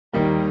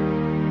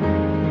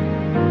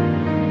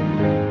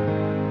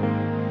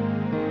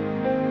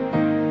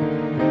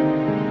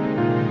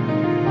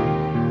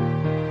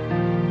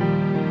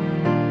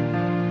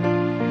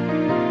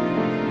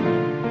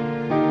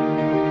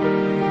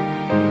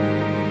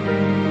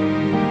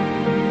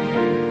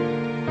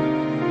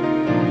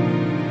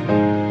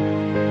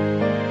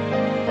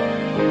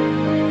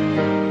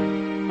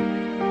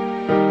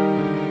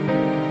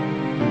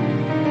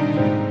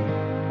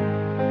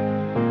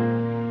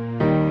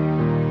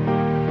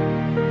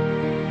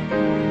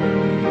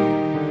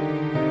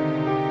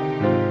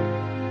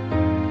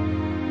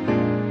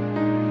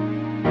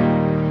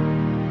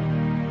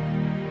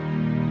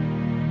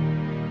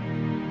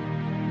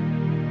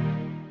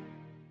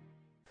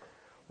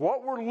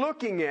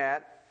looking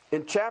at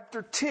in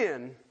chapter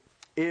 10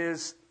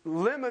 is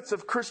limits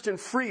of Christian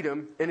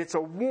freedom, and it's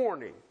a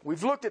warning.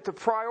 We've looked at the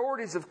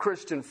priorities of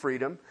Christian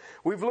freedom.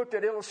 We've looked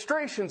at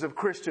illustrations of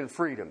Christian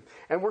freedom.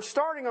 And we're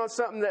starting on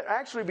something that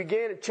actually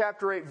began in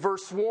chapter 8,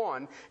 verse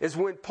 1, is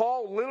when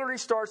Paul literally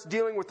starts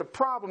dealing with the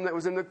problem that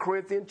was in the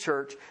Corinthian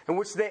church, and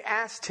which they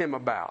asked him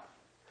about.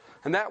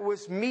 And that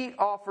was meat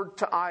offered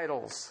to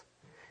idols.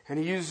 And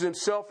he uses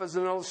himself as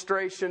an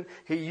illustration.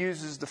 He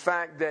uses the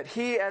fact that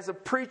he, as a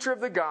preacher of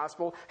the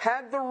gospel,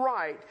 had the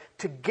right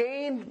to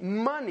gain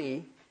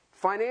money,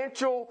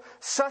 financial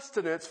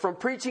sustenance from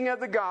preaching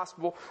of the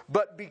gospel,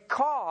 but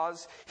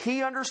because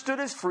he understood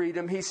his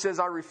freedom, he says,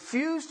 I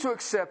refuse to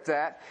accept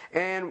that,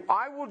 and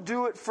I will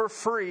do it for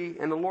free,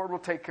 and the Lord will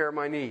take care of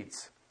my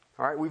needs.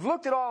 All right, we've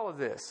looked at all of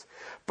this.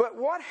 But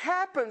what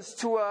happens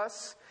to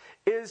us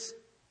is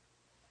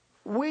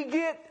we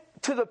get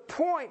to the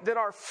point that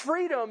our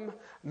freedom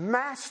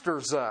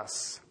masters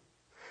us.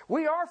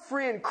 We are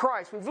free in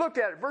Christ. We've looked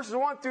at it, verses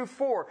 1 through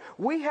 4.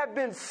 We have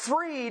been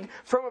freed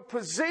from a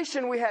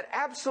position we had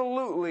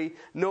absolutely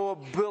no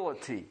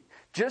ability.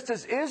 Just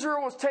as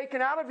Israel was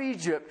taken out of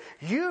Egypt,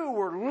 you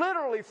were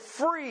literally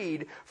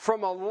freed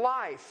from a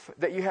life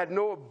that you had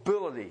no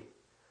ability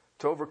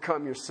to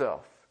overcome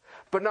yourself.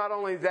 But not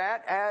only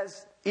that,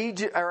 as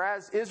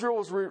Israel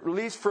was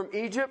released from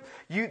Egypt,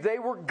 they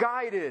were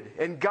guided.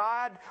 And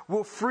God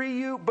will free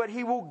you, but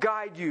He will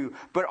guide you.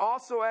 But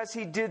also as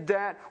He did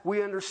that,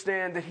 we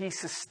understand that He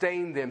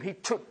sustained them. He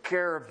took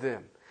care of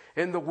them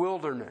in the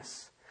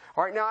wilderness.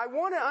 All right, now I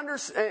want to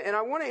understand, and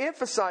I want to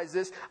emphasize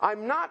this.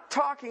 I'm not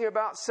talking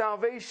about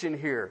salvation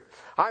here.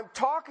 I'm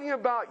talking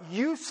about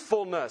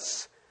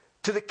usefulness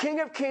to the King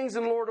of Kings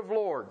and Lord of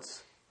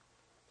Lords.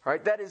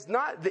 Right? That is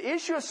not, the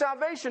issue of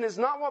salvation is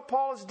not what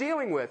Paul is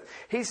dealing with.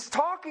 He's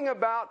talking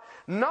about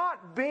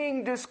not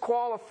being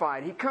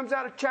disqualified. He comes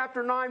out of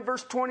chapter 9,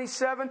 verse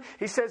 27.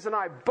 He says, and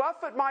I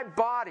buffet my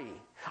body,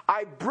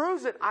 I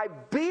bruise it, I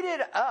beat it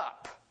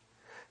up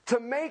to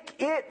make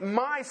it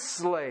my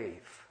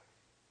slave.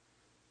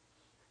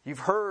 You've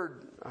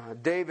heard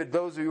David,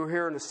 those of you who were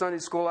here in the Sunday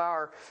school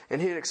hour,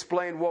 and he had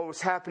explained what was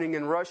happening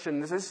in Russia.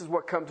 And this is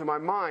what comes to my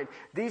mind.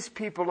 These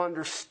people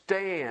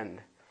understand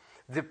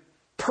the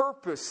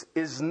purpose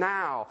is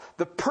now.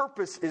 The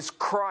purpose is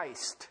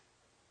Christ.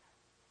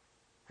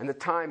 And the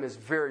time is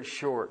very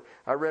short.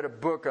 I read a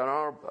book,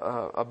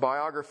 a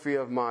biography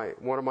of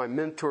one of my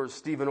mentors,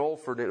 Stephen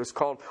Olford. It was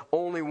called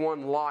Only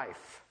One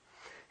Life.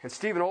 And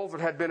Stephen Olford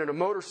had been in a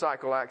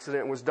motorcycle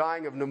accident and was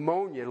dying of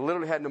pneumonia.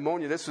 Literally had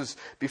pneumonia. This was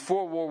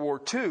before World War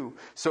II.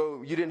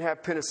 So you didn't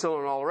have penicillin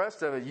and all the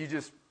rest of it.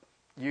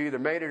 You either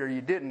made it or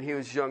you didn't. He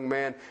was a young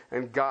man,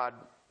 and God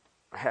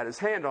had His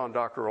hand on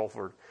Dr.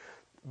 Olford.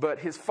 But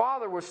his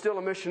father was still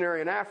a missionary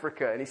in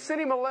Africa. And he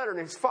sent him a letter. And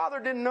his father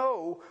didn't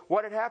know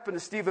what had happened to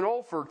Stephen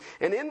Olford.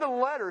 And in the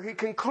letter, he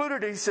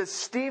concluded, he says,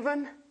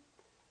 Stephen,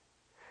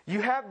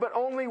 you have but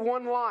only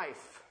one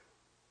life.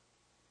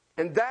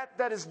 And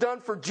that is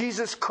done for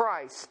Jesus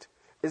Christ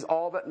is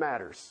all that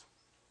matters.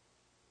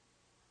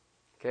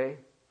 Okay?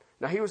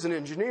 Now, he was an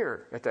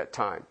engineer at that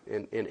time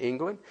in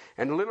England.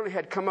 And literally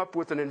had come up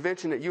with an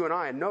invention that you and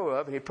I know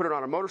of. And he put it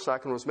on a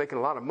motorcycle and was making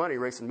a lot of money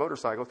racing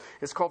motorcycles.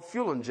 It's called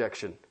fuel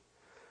injection.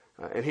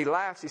 And he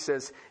laughs. He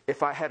says,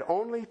 if I had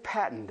only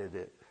patented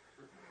it.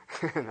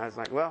 And I was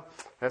like, well,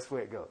 that's the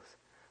way it goes.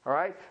 All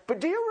right? But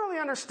do you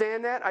really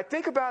understand that? I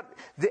think about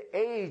the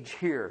age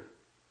here.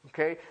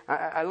 Okay?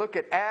 I look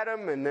at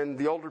Adam and then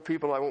the older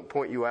people. I won't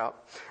point you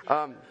out.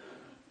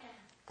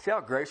 See how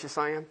gracious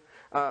I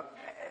am?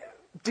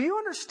 Do you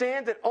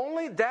understand that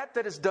only that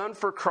is done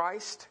for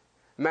Christ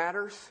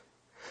matters?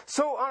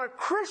 So on a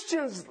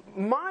Christian's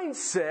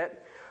mindset,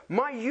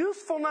 my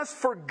usefulness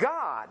for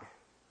God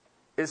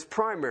is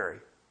primary.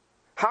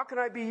 How can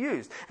I be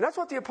used? And that's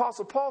what the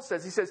Apostle Paul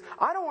says. He says,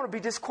 I don't want to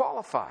be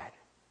disqualified.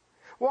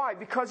 Why?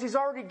 Because He's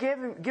already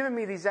given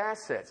me these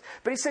assets.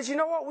 But he says, you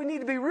know what? We need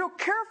to be real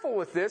careful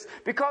with this,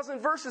 because in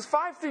verses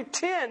 5 through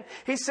 10,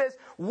 he says,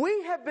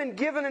 we have been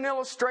given an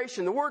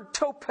illustration. The word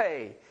tope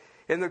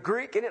in the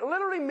Greek, and it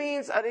literally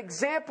means an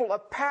example, a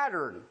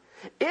pattern.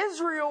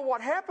 Israel,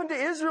 what happened to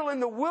Israel in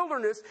the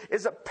wilderness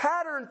is a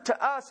pattern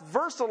to us.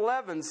 Verse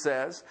 11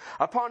 says,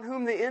 upon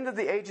whom the end of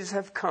the ages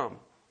have come.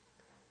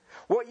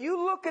 Well,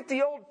 you look at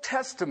the Old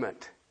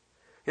Testament.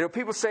 You know,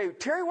 people say,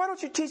 Terry, why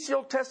don't you teach the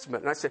Old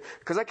Testament? And I say,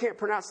 because I can't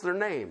pronounce their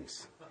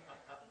names.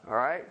 All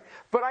right?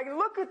 But I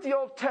look at the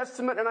Old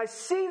Testament and I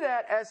see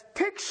that as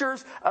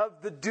pictures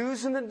of the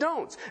do's and the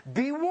don'ts.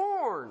 Be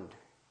warned.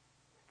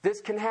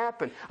 This can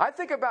happen. I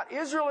think about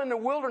Israel in the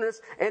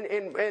wilderness,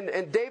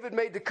 and David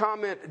made the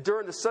comment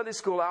during the Sunday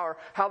school hour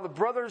how the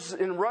brothers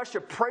in Russia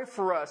pray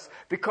for us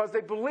because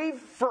they believe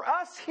for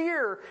us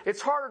here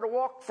it's harder to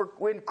walk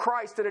in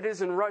Christ than it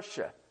is in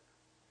Russia.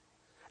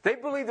 They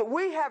believe that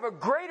we have a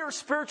greater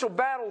spiritual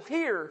battle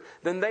here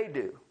than they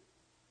do.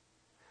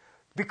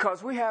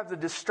 Because we have the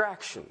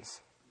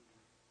distractions.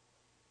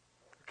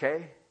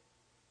 Okay?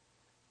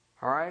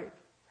 All right?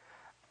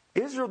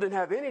 Israel didn't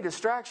have any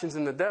distractions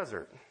in the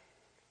desert.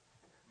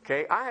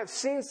 Okay? I have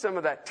seen some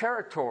of that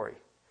territory.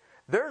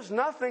 There's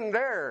nothing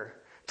there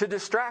to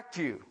distract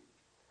you.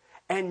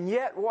 And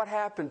yet what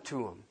happened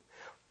to them?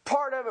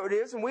 Part of it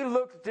is, and we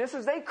looked at this,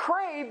 is they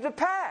craved the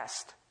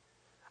past.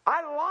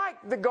 I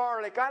like the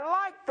garlic. I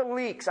like the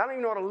leeks. I don't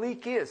even know what a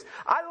leek is.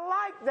 I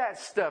like that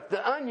stuff,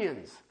 the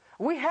onions.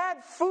 We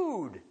had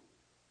food.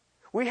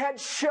 We had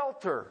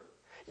shelter.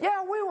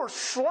 Yeah, we were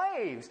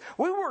slaves.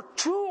 We were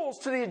tools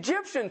to the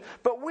Egyptians,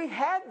 but we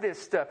had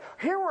this stuff.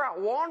 Here we're out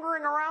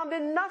wandering around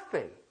in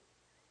nothing.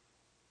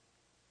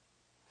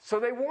 So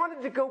they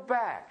wanted to go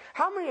back.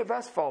 How many of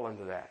us fall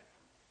into that?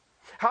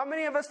 How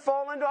many of us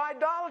fall into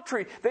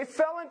idolatry? They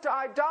fell into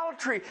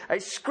idolatry, a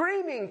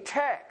screaming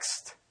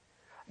text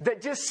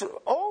that just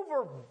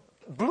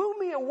blew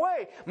me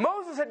away.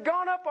 Moses had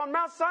gone up on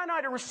Mount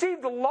Sinai to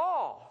receive the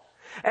law.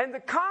 And the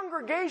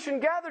congregation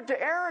gathered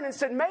to Aaron and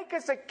said, make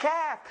us a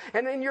calf.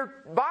 And in your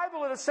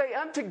Bible it'll say,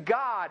 unto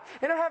God.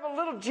 And it'll have a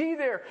little G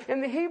there.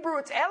 In the Hebrew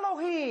it's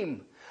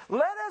Elohim.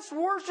 Let us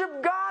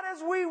worship God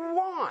as we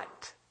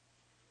want.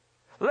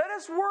 Let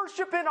us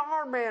worship in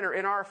our manner,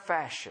 in our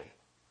fashion.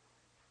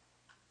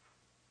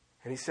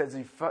 And he says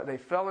they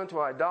fell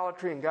into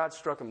idolatry and God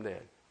struck them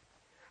dead.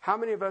 How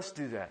many of us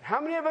do that? How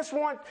many of us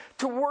want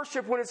to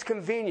worship when it's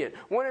convenient,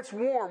 when it's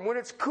warm, when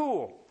it's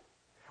cool,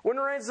 when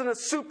there isn't a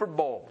Super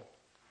Bowl?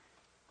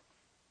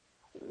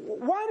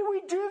 Why do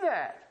we do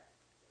that?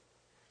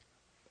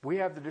 We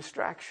have the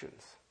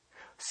distractions.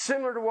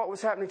 Similar to what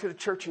was happening to the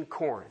church in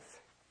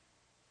Corinth.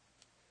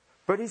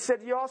 But he said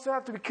you also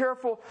have to be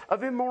careful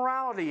of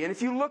immorality. And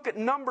if you look at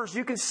Numbers,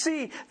 you can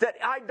see that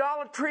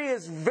idolatry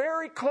is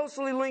very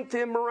closely linked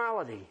to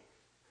immorality.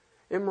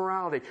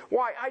 Immorality.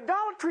 Why?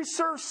 Idolatry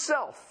serves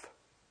self.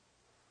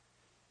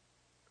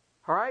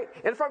 All right?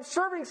 And if I'm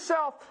serving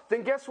self,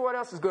 then guess what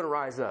else is going to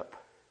rise up?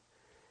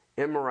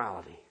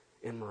 Immorality.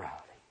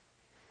 Immorality.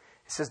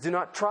 It says, do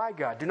not try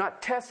God. Do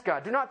not test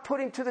God. Do not put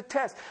Him to the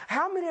test.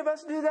 How many of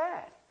us do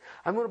that?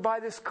 I'm going to buy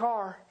this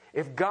car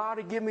if God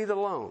would give me the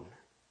loan.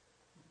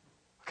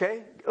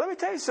 Okay? Let me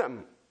tell you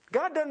something.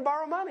 God doesn't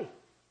borrow money.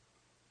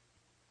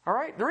 All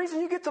right? The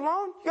reason you get the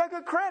loan, you got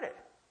good credit.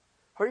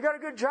 Or you got a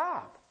good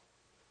job.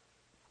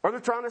 Or they're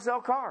trying to sell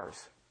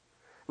cars.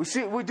 We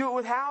do it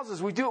with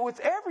houses. We do it with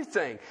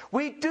everything.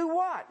 We do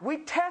what? We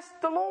test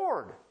the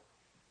Lord.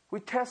 We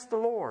test the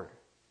Lord.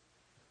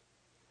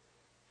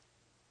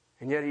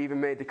 And yet he even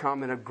made the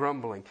comment of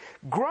grumbling.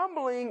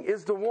 Grumbling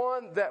is the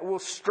one that will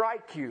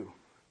strike you.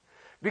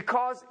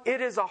 Because it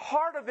is a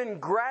heart of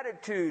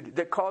ingratitude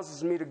that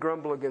causes me to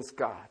grumble against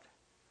God.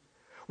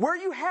 Where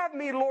you have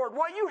me, Lord,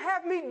 what you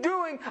have me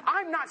doing,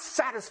 I'm not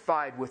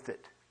satisfied with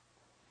it.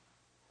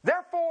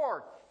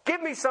 Therefore,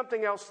 give me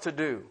something else to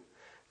do.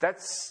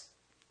 That's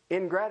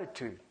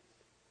ingratitude.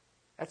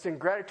 That's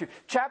ingratitude.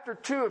 Chapter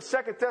 2 of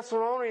 2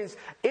 Thessalonians,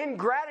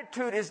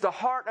 ingratitude is the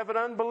heart of an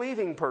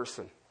unbelieving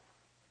person.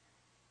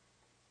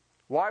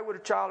 Why would a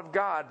child of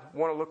God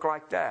want to look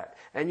like that?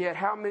 And yet,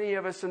 how many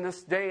of us in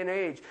this day and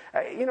age...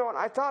 You know,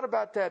 I thought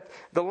about that.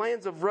 The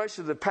Lands of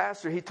Russia, the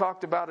pastor, he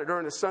talked about it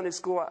during the Sunday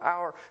school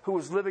hour, who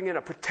was living in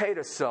a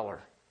potato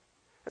cellar.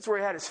 That's where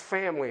he had his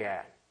family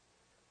at.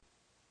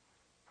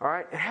 All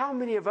right? And how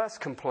many of us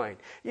complain?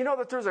 You know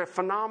that there's a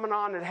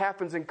phenomenon that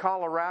happens in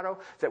Colorado,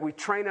 that we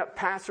train up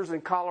pastors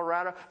in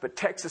Colorado, but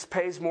Texas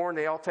pays more and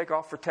they all take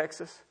off for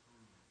Texas?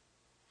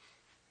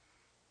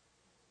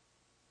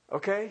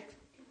 Okay?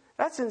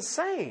 That's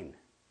insane.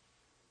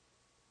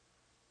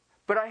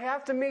 But I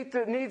have to meet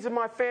the needs of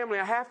my family.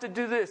 I have to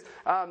do this.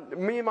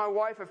 Me and my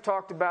wife have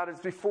talked about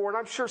it before, and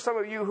I'm sure some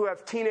of you who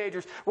have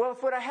teenagers, well,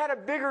 if we'd have had a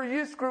bigger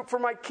youth group for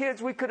my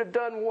kids, we could have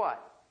done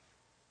what?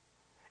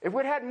 If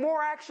we'd had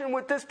more action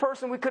with this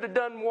person, we could have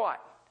done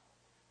what?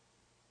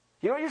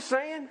 You know what you're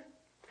saying?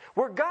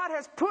 Where God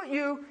has put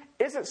you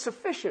isn't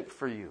sufficient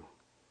for you.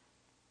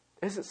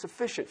 Isn't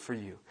sufficient for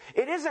you.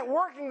 It isn't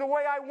working the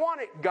way I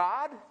want it,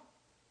 God.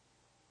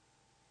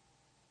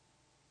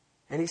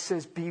 And he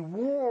says, be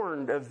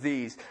warned of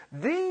these.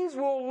 These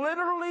will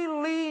literally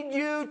lead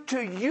you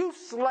to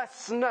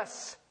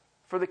uselessness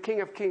for the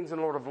King of Kings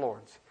and Lord of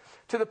Lords.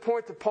 To the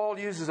point that Paul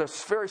uses a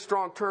very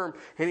strong term,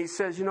 and he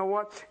says, you know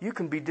what? You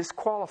can be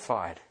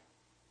disqualified.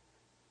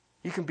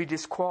 You can be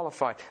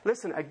disqualified.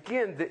 Listen,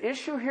 again, the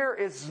issue here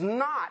is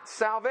not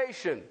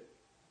salvation.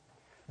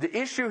 The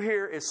issue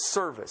here is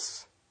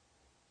service.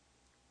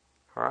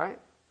 All right?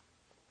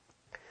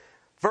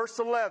 Verse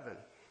 11.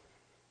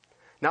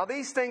 Now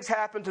these things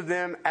happen to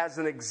them as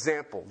an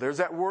example. There's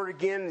that word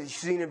again that you've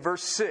seen in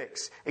verse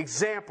 6.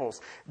 Examples.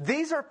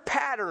 These are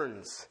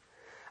patterns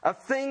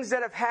of things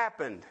that have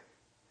happened.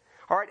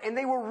 All right, and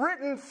they were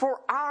written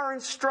for our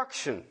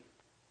instruction.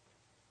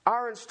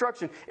 Our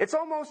instruction. It's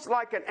almost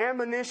like an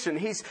admonition.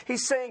 He's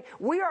saying,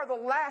 we are the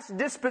last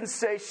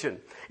dispensation.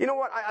 You know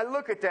what? I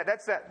look at that.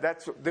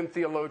 That's them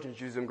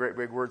theologians use them great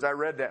big words. I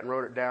read that and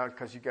wrote it down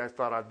because you guys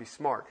thought I'd be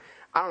smart.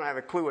 I don't have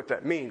a clue what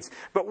that means.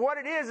 But what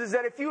it is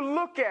that if you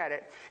look at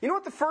it, you know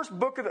what the first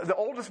book of the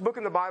oldest book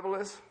in the Bible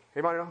is?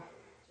 Anybody know?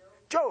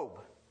 Job.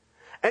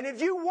 And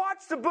if you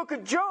watch the book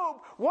of Job,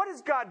 what is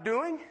God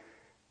doing?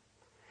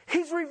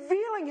 He's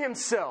revealing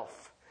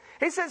himself.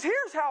 He says,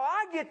 here's how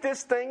I get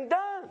this thing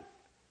done.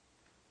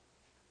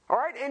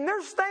 right? And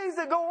there's things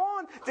that go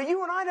on that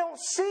you and I don't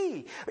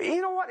see.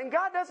 You know what? And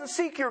God doesn't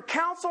seek your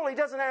counsel. He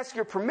doesn't ask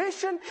your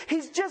permission.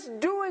 He's just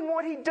doing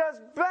what He does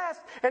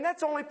best, and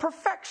that's only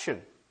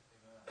perfection.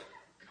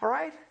 All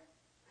right?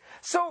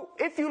 So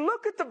if you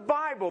look at the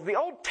Bible, the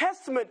Old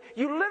Testament,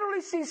 you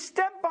literally see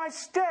step by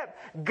step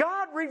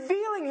God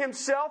revealing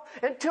Himself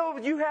until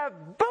you have,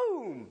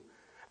 boom,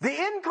 the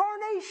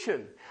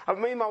incarnation.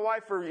 Me and my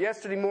wife were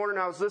yesterday morning,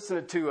 I was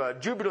listening to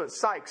Jubilant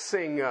Sykes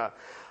sing,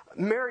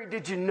 Mary,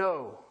 Did You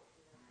Know?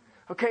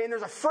 Okay, and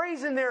there's a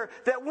phrase in there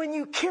that when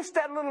you kiss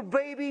that little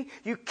baby,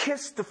 you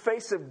kiss the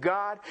face of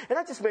God. And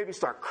that just made me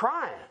start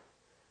crying.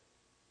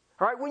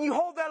 All right, when you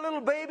hold that little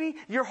baby,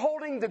 you're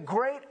holding the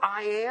great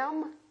I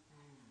am.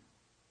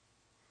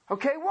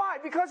 Okay, why?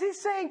 Because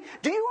He's saying,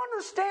 do you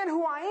understand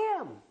who I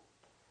am?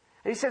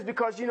 And He says,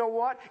 because you know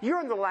what?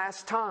 You're in the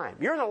last time.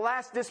 You're in the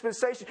last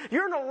dispensation.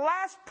 You're in the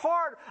last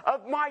part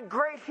of my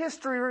great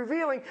history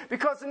revealing,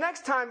 because the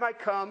next time I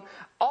come,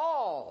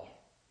 all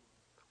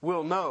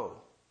will know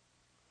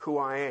who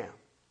I am.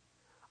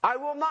 I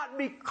will not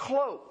be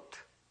cloaked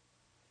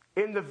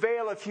in the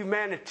veil of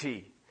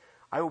humanity.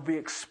 I will be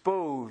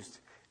exposed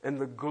in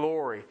the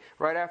glory.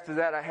 Right after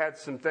that, I had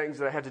some things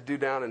that I had to do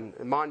down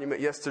in Monument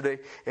yesterday,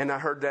 and I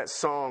heard that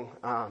song.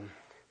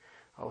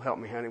 Oh, help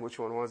me, honey. Which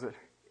one was it?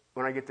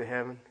 When I Get to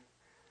Heaven.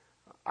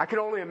 I can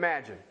only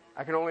imagine.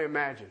 I can only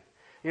imagine.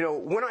 You know,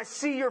 when I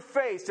see your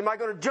face, am I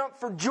going to jump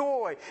for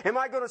joy? Am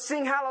I going to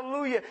sing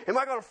hallelujah? Am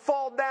I going to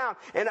fall down?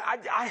 And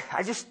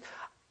I just,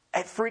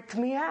 it freaked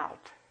me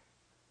out.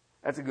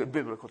 That's a good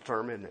biblical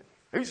term, isn't it?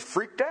 He's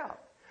freaked out.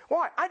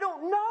 Why? I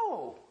don't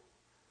know.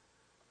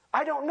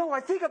 I don't know.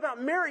 I think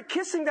about Mary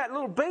kissing that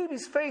little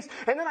baby's face,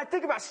 and then I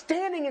think about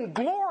standing in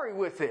glory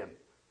with Him.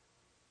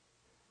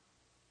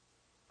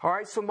 All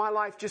right, so my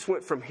life just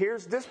went from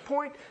here's this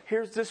point,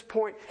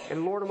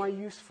 and Lord, am I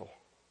useful?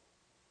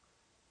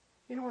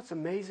 You know what's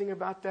amazing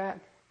about that?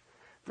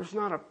 There's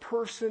not a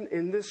person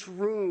in this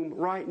room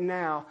right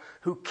now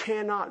who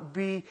cannot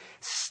be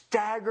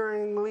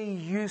staggeringly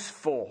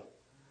useful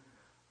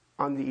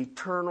on the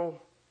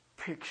eternal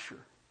picture.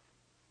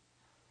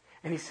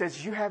 And He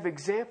says, you have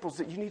examples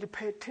that you need to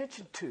pay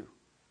attention to.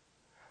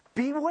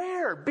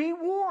 Beware, be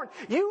warned.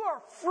 You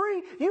are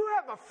free. You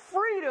have a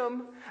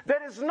freedom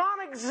that is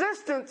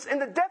non-existent in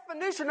the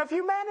definition of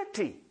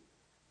humanity.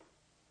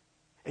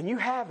 And you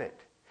have it.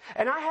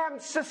 And I am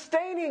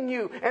sustaining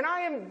you, and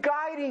I am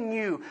guiding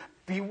you.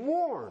 Be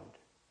warned.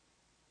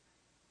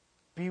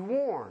 Be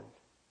warned.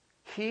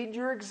 Heed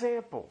your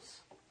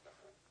examples.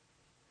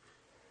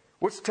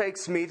 Which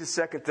takes me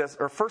to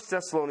 1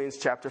 Thessalonians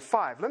chapter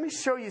 5. Let me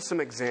show you some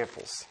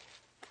examples.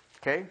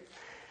 Okay?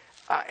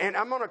 And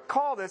I'm going to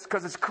call this,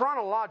 because it's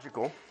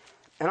chronological,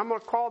 and I'm going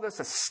to call this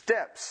a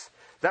steps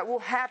that will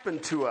happen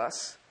to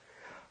us.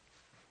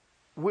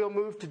 We'll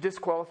move to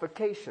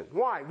disqualification.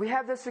 Why? We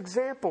have this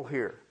example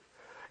here.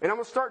 And I'm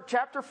going to start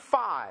chapter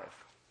 5.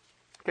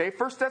 Okay?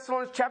 1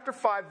 Thessalonians chapter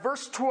 5,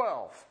 verse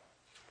 12.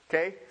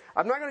 Okay?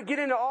 I'm not going to get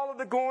into all of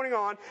the going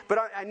on, but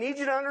I need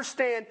you to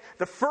understand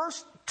the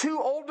first two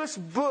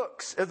oldest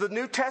books of the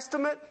New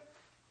Testament,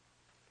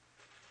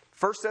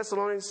 1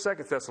 Thessalonians,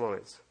 2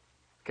 Thessalonians.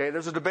 Okay,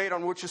 there's a debate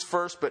on which is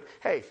first, but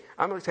hey,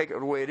 I'm going to take it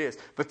the way it is.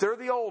 But they're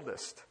the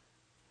oldest.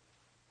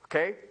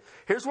 Okay?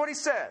 Here's what he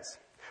says.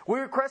 We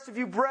request of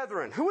you,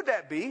 brethren. Who would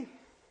that be?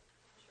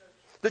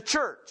 The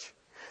church.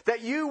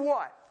 That you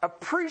what?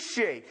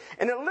 Appreciate.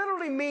 And it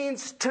literally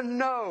means to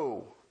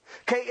know.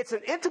 Okay, it's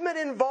an intimate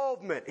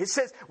involvement. It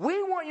says,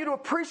 we want you to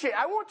appreciate.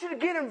 I want you to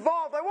get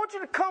involved. I want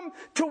you to come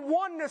to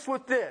oneness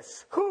with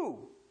this.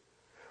 Who?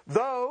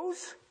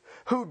 Those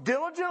who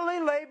diligently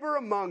labor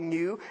among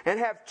you and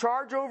have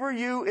charge over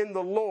you in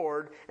the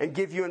Lord and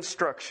give you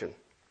instruction.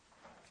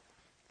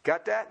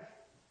 Got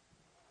that?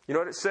 You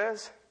know what it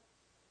says?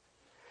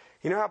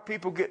 You know how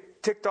people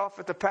get ticked off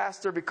at the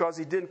pastor because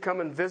he didn't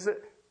come and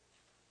visit?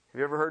 Have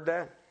you ever heard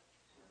that?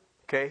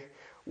 Okay.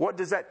 What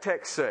does that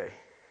text say?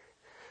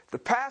 The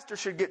pastor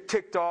should get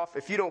ticked off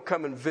if you don't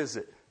come and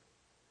visit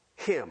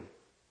him.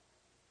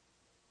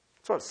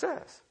 That's what it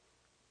says.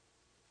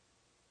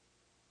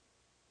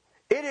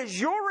 It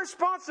is your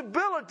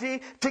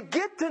responsibility to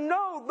get to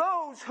know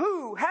those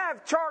who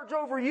have charge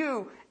over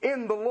you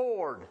in the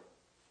Lord.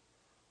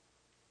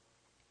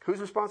 Whose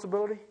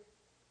responsibility?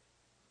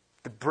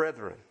 The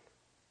brethren.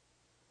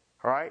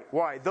 All right?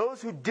 Why?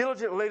 Those who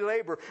diligently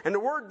labor. And the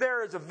word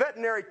there is a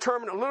veterinary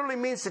term, and it literally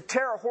means to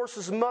tear a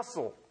horse's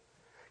muscle.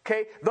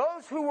 Okay?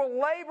 Those who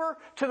will labor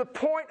to the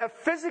point of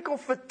physical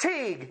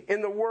fatigue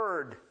in the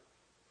word.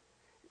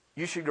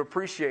 You should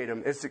appreciate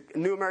them. It's a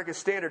New American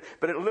Standard,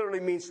 but it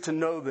literally means to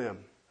know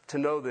them. To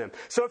know them.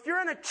 So if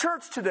you're in a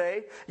church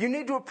today, you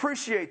need to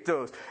appreciate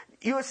those.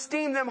 You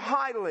esteem them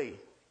highly.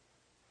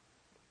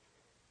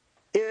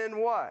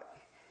 In what?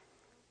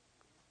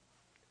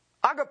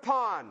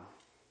 Agapon.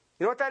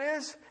 You know what that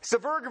is? It's the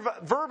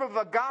verb of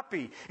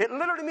agape. It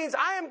literally means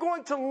I am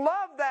going to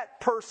love that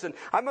person.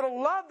 I'm going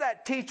to love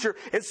that teacher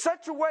in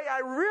such a way I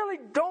really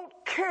don't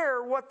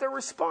care what their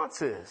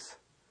response is.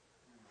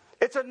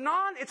 It's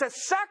a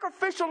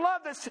sacrificial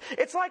love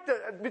it's like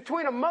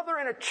between a mother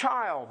and a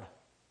child.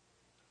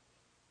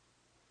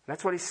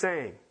 That's what he's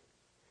saying.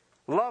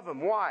 Love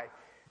them. Why?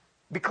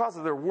 Because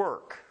of their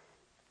work.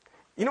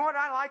 You know what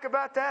I like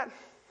about that?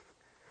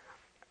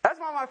 That's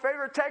one of my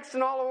favorite texts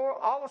in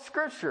all of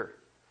Scripture.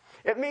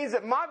 It means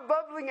that my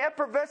bubbling,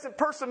 effervescent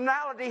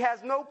personality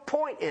has no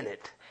point in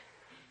it.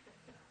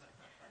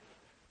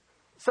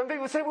 Some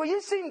people say, well,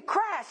 you seem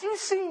crass. You've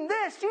seen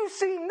this. You've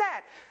seen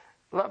that.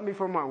 Love me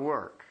for my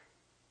work.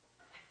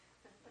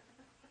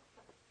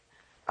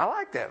 I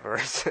like that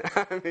verse.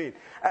 I mean,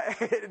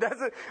 it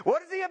doesn't.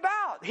 What is he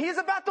about? He is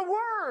about the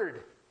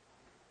Word.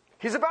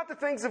 He's about the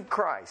things of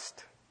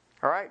Christ.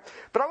 All right?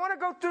 But I want to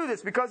go through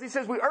this because he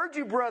says, we urge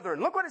you, brethren.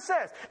 Look what it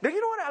says. Now,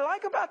 you know what I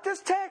like about this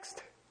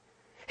text?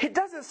 It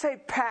doesn't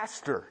say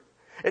pastor.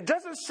 It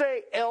doesn't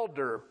say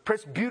elder,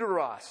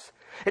 presbyteros.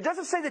 It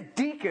doesn't say the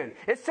deacon.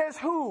 It says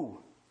who?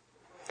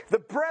 The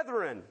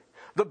brethren.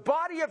 The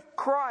body of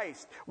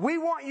Christ. We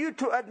want you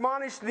to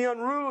admonish the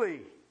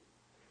unruly.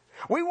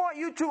 We want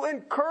you to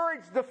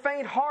encourage the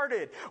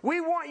faint-hearted.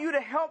 We want you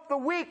to help the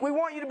weak. We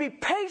want you to be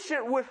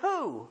patient with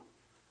who?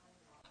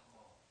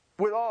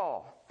 With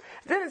all.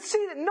 Then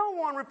see that no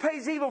one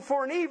repays evil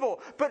for an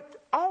evil,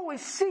 but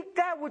always seek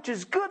that which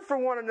is good for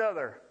one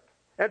another.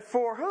 And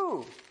for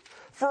who?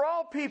 For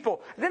all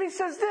people. Then he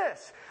says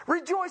this,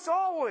 rejoice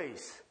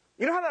always.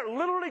 You know how that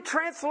literally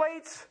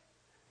translates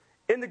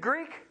in the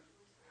Greek?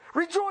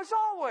 Rejoice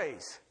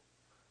always.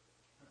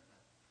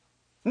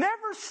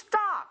 Never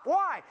stop.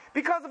 Why?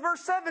 Because of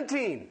verse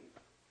 17.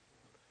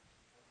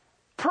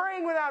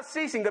 Praying without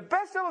ceasing. The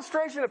best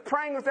illustration of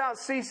praying without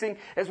ceasing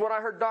is what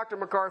I heard Dr.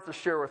 MacArthur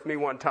share with me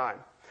one time.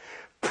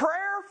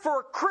 Prayer for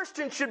a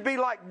Christian should be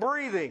like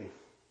breathing.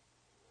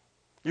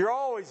 You're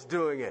always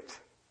doing it.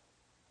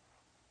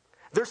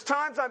 There's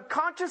times I'm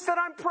conscious that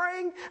I'm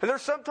praying, and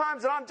there's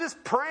sometimes that I'm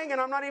just praying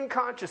and I'm not even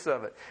conscious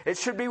of it. It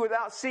should be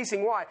without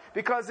ceasing. Why?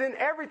 Because in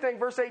everything,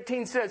 verse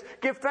 18 says,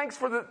 give thanks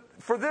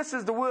for this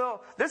is the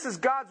will, this is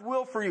God's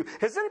will for you.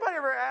 Has anybody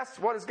ever asked,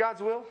 what is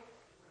God's will?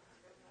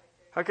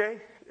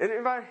 Okay?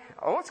 Anybody?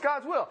 Oh, what's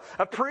God's will?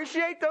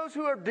 Appreciate those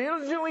who are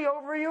diligently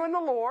over you in the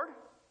Lord.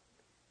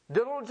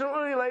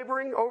 Diligently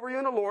laboring over you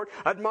in the Lord.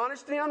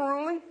 Admonish the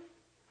unruly.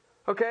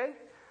 Okay?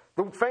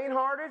 The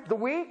faint-hearted, the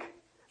weak.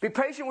 Be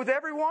patient with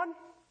everyone,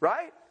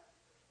 right?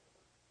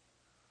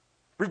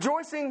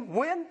 Rejoicing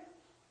when?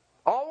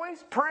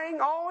 Always?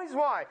 Praying always?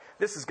 Why?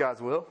 This is God's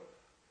will.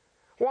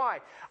 Why?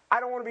 I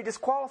don't want to be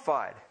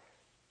disqualified.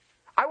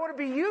 I want to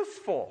be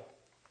useful.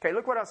 Okay,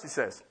 look what else he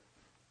says.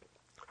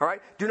 All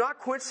right? Do not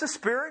quench the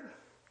Spirit.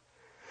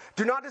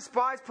 Do not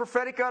despise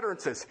prophetic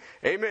utterances.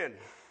 Amen.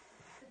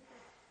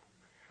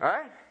 All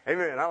right?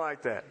 Amen. I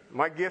like that.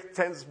 My gift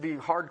tends to be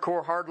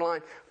hardcore,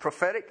 hardline,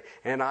 prophetic,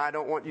 and I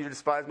don't want you to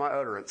despise my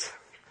utterance.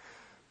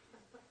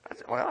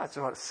 Well, that's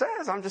what it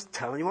says. I'm just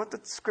telling you what the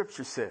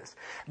Scripture says.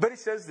 But he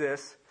says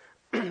this,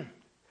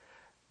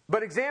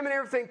 but examine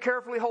everything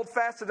carefully, hold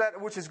fast to that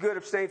which is good,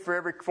 abstain from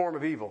every form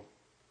of evil.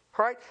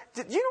 All right?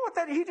 Did you know what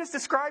that he just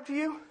described to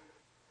you?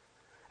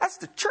 That's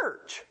the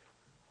church.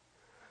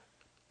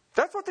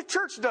 That's what the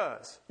church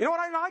does. You know what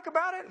I like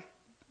about it?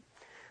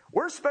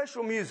 Where's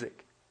special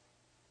music?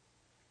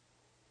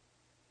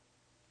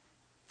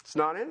 It's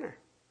not in there.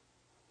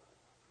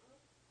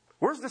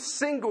 Where's the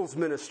singles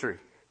ministry?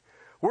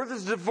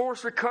 Where's the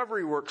divorce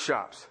recovery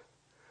workshops?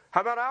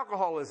 How about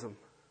alcoholism?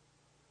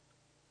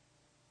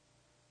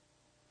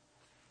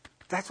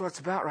 That's what it's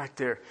about right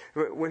there.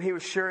 When he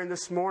was sharing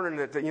this morning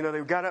that they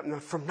got up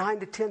and from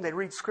 9 to 10 they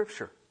read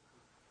Scripture.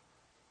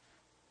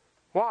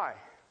 Why?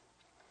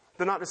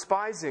 They're not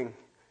despising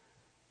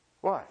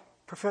what?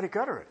 Prophetic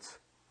utterance.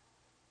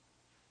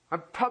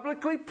 I'm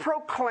publicly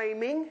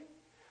proclaiming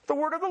the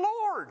word of the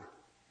Lord.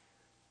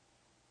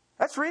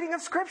 That's reading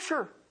of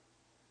Scripture.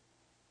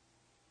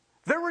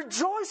 They're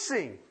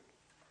rejoicing.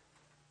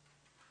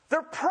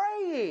 They're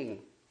praying.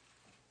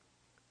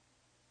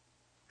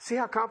 See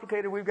how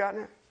complicated we've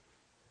gotten it?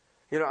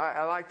 You know,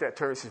 I like that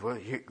term. He says, well,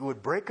 you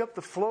would break up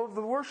the flow of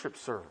the worship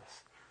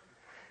service.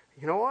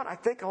 You know what? I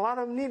think a lot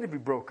of them need to be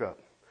broke up.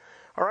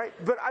 All right?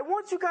 But I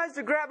want you guys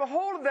to grab a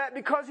hold of that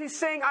because he's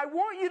saying, I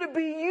want you to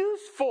be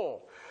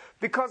useful.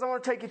 Because I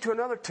want to take you to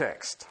another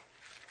text.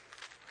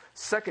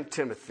 2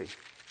 Timothy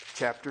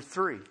chapter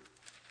 3.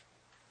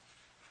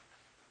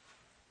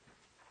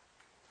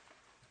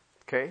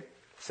 Okay?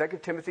 2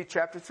 Timothy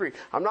chapter 3.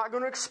 I'm not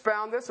going to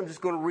expound this. I'm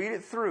just going to read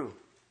it through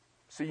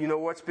so you know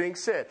what's being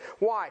said.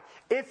 Why?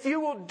 If you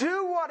will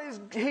do what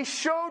he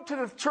showed to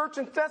the church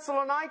in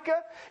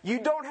Thessalonica, you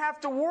don't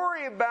have to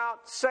worry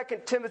about 2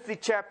 Timothy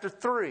chapter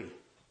 3.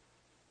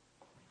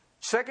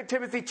 2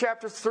 Timothy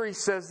chapter 3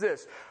 says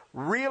this.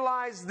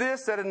 Realize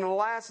this, that in the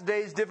last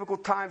days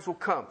difficult times will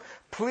come.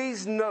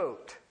 Please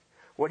note,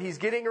 what he's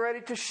getting ready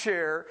to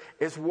share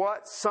is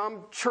what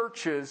some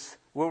churches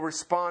will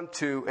respond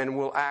to and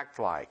will act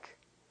like.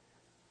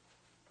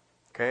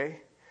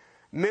 Okay?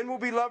 Men will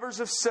be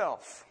lovers of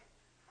self,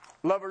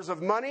 lovers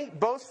of money,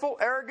 boastful,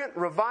 arrogant,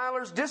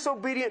 revilers,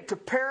 disobedient to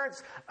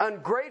parents,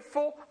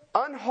 ungrateful,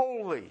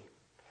 unholy,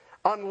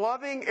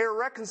 unloving,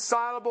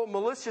 irreconcilable,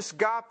 malicious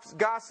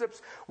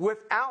gossips,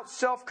 without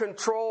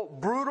self-control,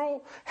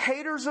 brutal,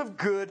 haters of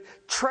good,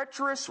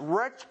 treacherous,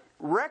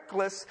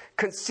 reckless,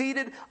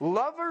 conceited,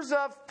 lovers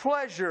of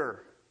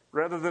pleasure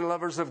rather than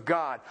lovers of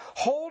God,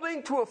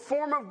 holding to a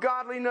form of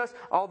godliness,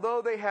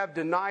 although they have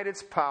denied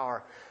its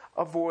power.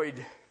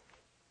 Avoid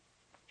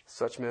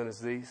such men as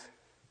these.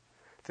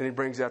 Then he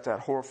brings out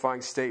that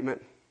horrifying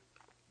statement.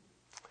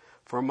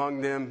 For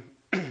among them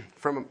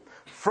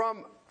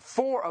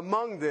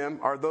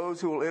are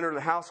those who will enter the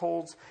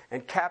households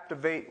and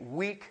captivate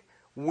weak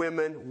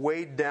women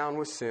weighed down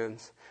with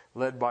sins,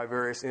 led by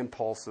various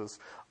impulses.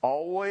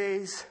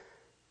 Always,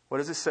 what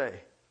does it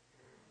say?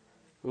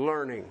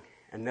 Learning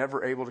and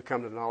never able to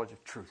come to the knowledge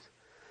of truth.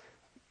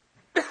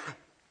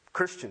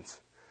 Christians.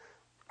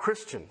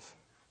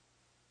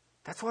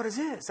 That's what it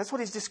is. That's what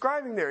he's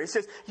describing there. He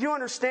says, you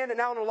understand that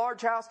now in a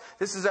large house,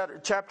 this is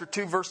at chapter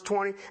 2, verse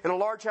 20. In a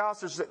large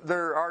house,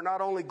 there are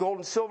not only gold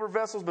and silver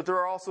vessels, but there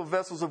are also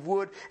vessels of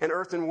wood and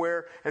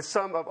earthenware, and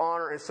some of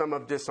honor and some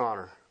of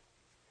dishonor.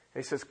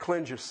 And he says,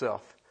 cleanse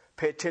yourself.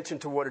 Pay attention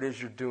to what it is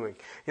you're doing.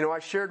 You know, I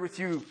shared with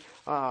you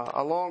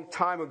a long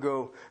time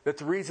ago that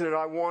the reason that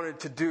I wanted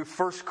to do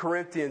 1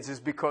 Corinthians is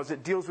because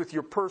it deals with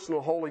your personal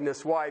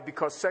holiness. Why?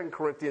 Because 2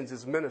 Corinthians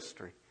is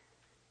ministry.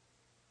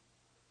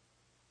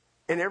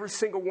 And every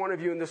single one of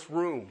you in this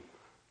room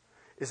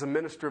is a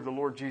minister of the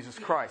Lord Jesus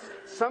Christ.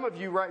 Some of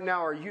you right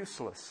now are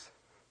useless.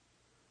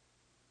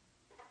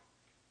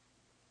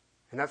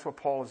 And that's what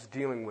Paul is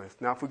dealing with.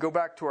 Now, if we go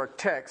back to our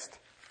text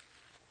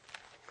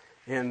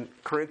in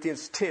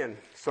Corinthians 10,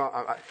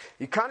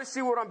 you kind of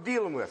see what I'm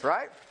dealing with,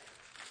 right?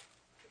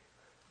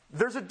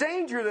 There's a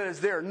danger that is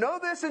there. Know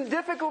this, in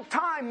difficult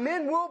time,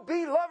 men will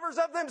be lovers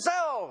of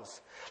themselves.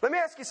 Let me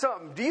ask you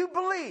something. Do you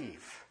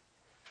believe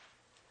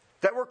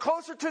that we're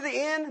closer to the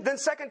end than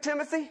 2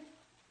 Timothy?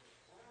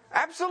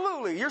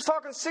 Absolutely. You're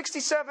talking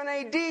 67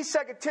 AD, 2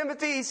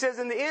 Timothy. He says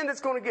in the end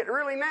it's going to get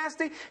really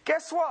nasty.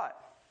 Guess what?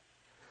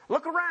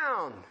 Look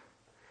around.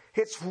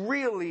 It's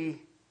really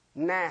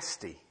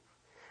nasty.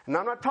 And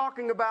I'm not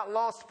talking about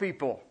lost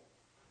people.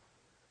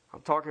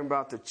 I'm talking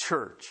about the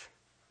church.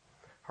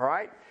 All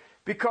right?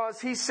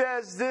 Because he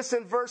says this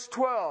in verse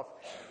 12.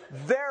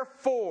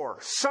 Therefore,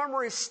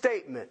 summary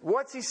statement.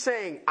 What's he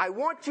saying? I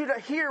want you to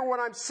hear what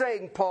I'm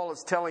saying, Paul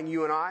is telling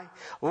you and I.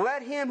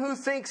 Let him who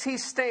thinks he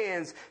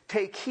stands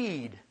take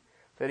heed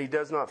that he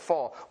does not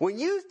fall. When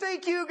you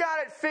think you got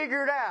it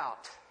figured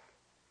out,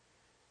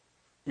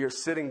 you're a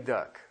sitting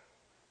duck.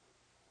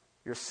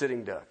 You're a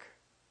sitting duck.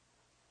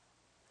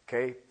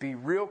 Okay? Be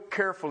real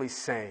careful, he's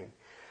saying.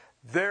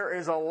 There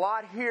is a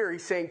lot here.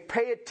 He's saying,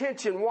 pay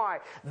attention.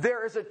 Why?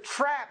 There is a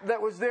trap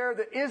that was there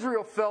that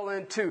Israel fell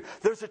into.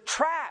 There's a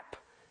trap,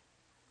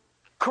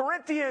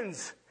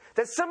 Corinthians,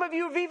 that some of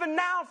you have even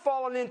now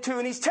fallen into.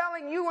 And he's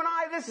telling you and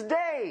I this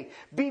day,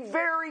 be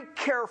very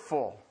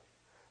careful.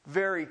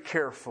 Very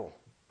careful.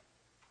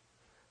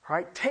 All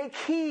right? Take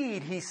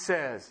heed, he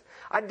says.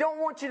 I don't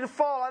want you to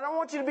fall. I don't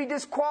want you to be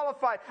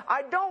disqualified.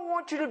 I don't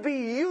want you to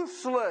be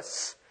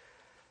useless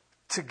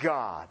to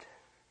God.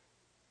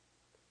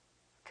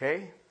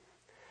 Okay?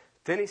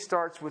 Then he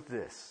starts with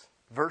this.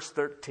 Verse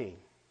 13.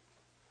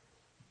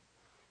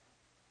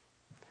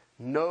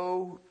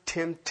 No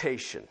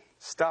temptation.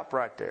 Stop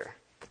right there.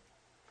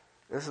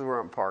 This is where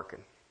I'm parking.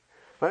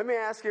 Let me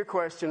ask you a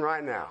question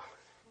right now.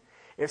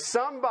 If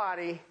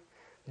somebody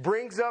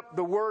brings up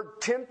the word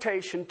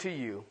temptation to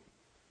you,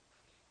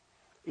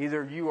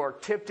 either you are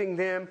tempting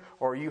them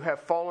or you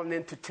have fallen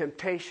into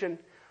temptation,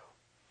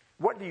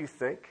 what do you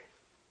think?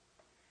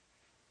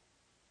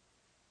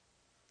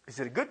 Is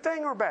it a good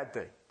thing or a bad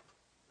thing?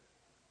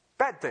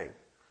 Bad thing.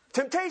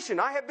 Temptation.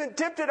 I have been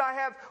tempted. I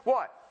have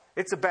what?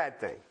 It's a bad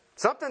thing.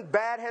 Something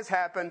bad has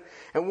happened.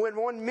 And when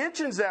one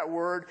mentions that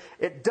word,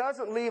 it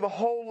doesn't leave a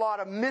whole lot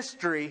of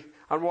mystery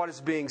on what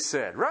is being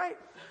said. Right?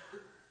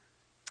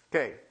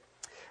 Okay.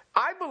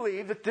 I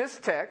believe that this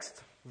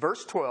text,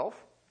 verse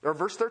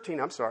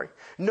 13,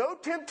 no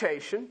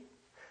temptation,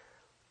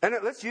 and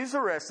let's use the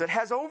rest, that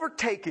has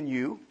overtaken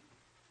you.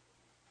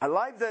 I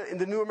like that in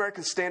the New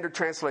American Standard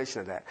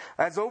translation of that.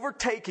 Has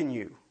overtaken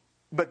you,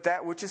 but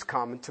that which is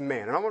common to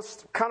man. And I'm going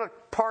to kind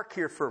of park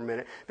here for a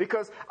minute,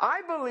 because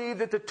I believe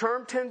that the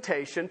term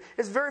temptation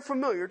is very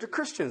familiar to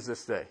Christians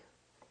this day.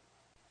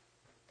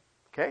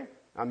 Okay?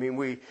 I mean,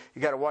 you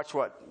got to watch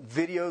what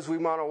videos we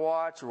want to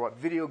watch, or what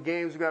video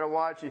games we got to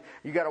watch.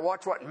 You got to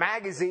watch what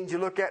magazines you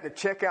look at in the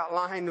checkout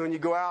line when you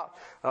go out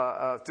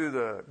through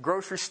the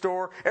grocery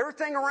store.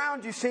 Everything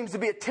around you seems to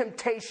be a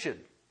temptation,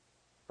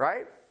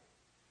 right?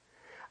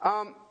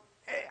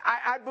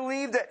 I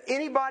believe that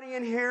anybody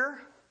in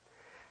here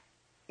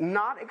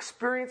not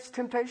experienced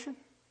temptation?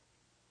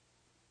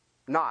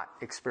 Not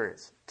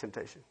experienced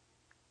temptation.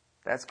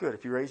 That's good.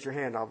 If you raise your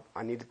hand,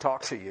 I need to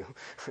talk to you.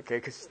 Okay,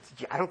 because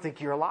I don't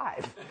think you're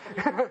alive.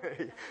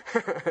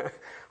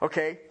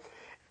 Okay.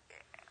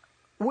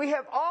 We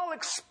have all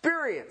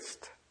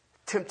experienced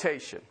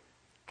temptation.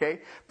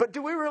 Okay. But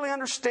do we really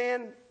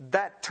understand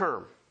that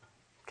term?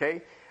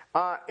 Okay.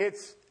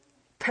 It's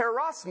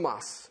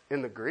peirasmos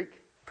in the Greek.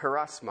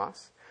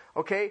 Perasmas.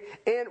 Okay?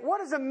 And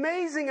what is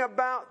amazing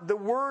about the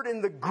word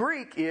in the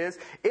Greek is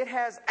it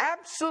has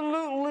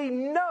absolutely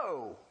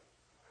no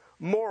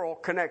moral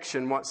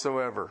connection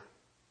whatsoever.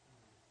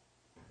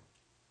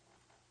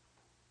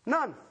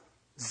 None.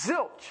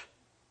 Zilch.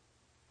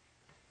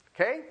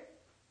 Okay?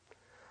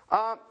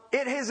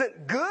 It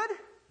isn't good.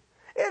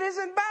 It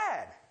isn't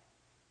bad.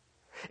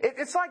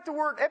 It's like the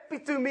word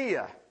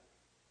epithumia.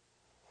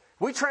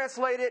 We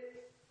translate it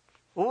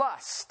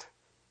lust.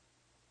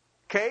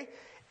 Okay?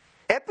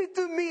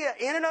 Epithumia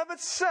in and of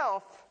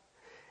itself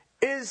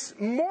is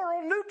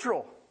moral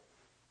neutral.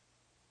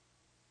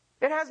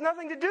 It has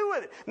nothing to do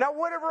with it. Now,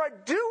 whatever I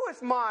do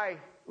with my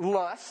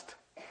lust,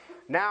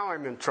 now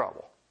I'm in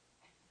trouble.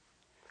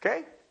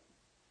 Okay?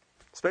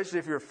 Especially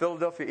if you're a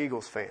Philadelphia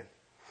Eagles fan.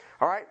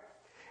 All right?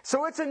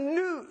 So it's a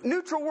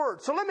neutral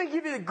word. So let me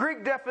give you the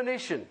Greek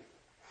definition.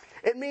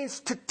 It means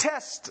to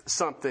test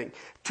something,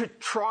 to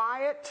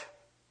try it,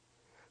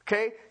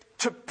 okay,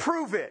 to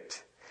prove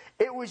it.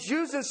 It was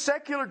used in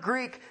secular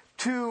Greek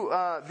to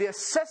the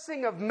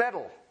assessing of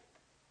metal.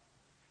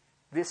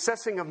 The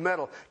assessing of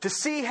metal. To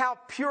see how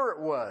pure it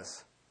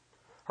was.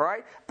 All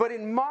right? But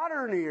in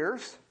modern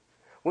ears,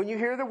 when you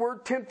hear the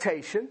word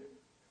temptation,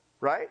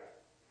 right?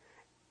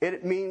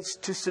 It means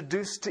to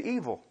seduce to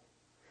evil.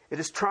 It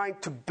is trying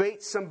to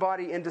bait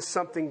somebody into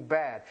something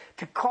bad.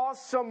 To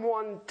cause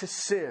someone to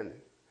sin.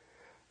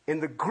 In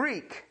the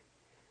Greek,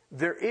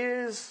 there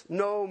is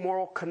no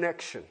moral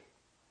connection.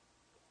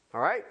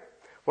 All right?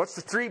 What's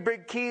the three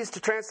big keys to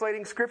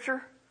translating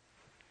Scripture?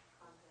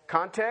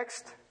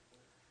 Context,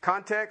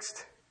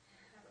 context,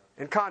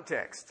 and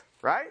context.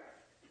 Right?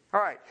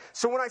 All right.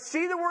 So when I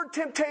see the word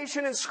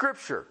temptation in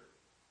Scripture,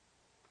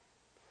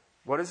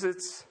 what is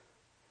its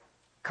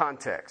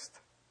context?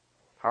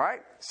 All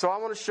right? So I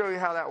want to show you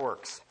how that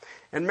works.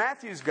 In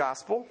Matthew's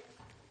Gospel,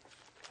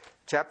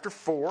 chapter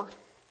 4,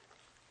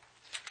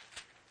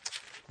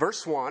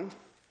 verse 1,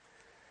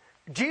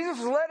 Jesus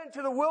was led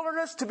into the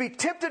wilderness to be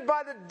tempted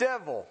by the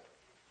devil.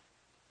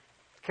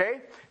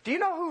 Okay? Do you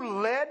know who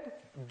led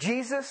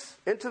Jesus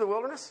into the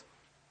wilderness?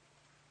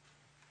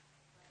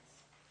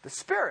 The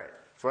Spirit.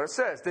 That's what it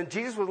says. Then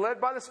Jesus was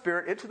led by the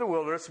Spirit into the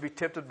wilderness to be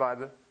tempted by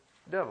the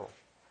devil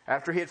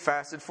after he had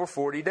fasted for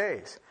 40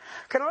 days.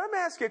 Okay, now let me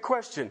ask you a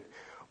question.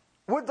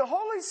 Would the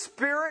Holy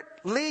Spirit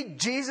lead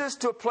Jesus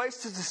to a place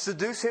to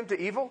seduce him to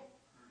evil?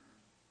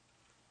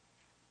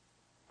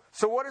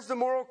 So what is the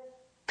moral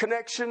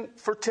connection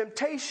for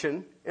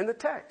temptation in the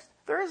text?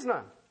 There is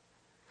none.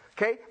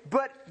 Okay?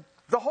 But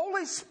the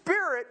Holy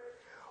Spirit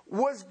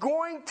was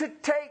going to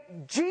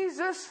take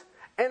Jesus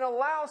and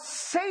allow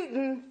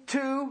Satan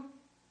to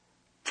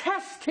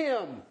test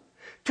him,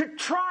 to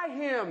try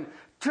him,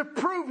 to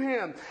prove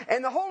him.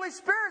 And the Holy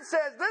Spirit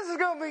says this is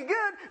going to be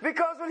good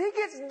because when he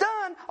gets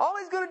done, all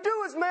he's going to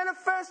do is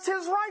manifest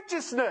his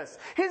righteousness.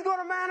 He's going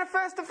to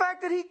manifest the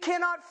fact that he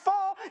cannot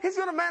fall. He's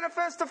going to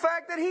manifest the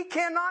fact that he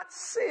cannot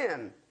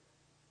sin.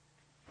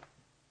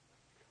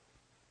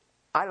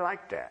 I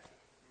like that.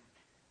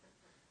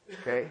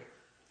 Okay?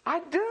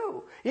 I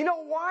do. You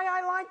know why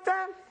I like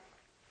that?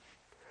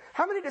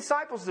 How many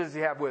disciples does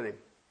he have with him?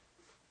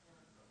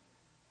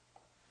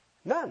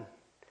 None.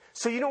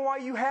 So you know why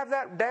you have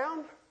that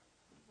down?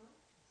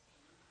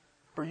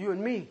 For you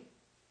and me.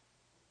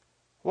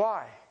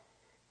 Why?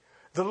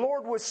 The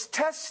Lord was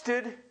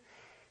tested.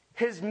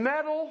 His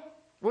mettle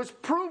was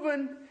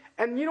proven.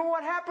 And you know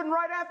what happened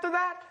right after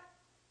that?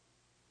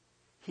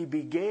 He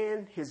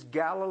began his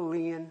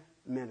Galilean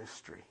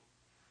ministry.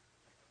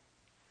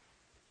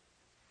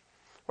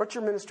 What's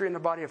your ministry in the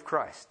body of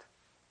Christ?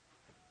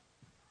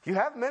 You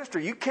have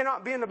ministry. You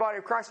cannot be in the body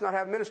of Christ and not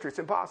have ministry. It's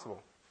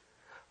impossible.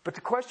 But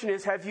the question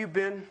is, have you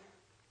been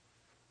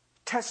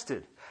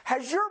tested?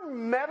 Has your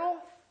mettle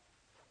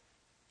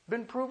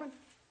been proven?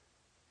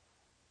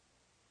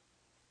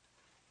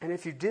 And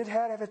if you did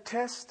have a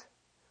test,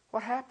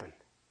 what happened?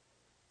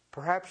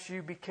 Perhaps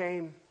you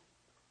became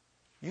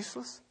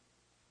useless?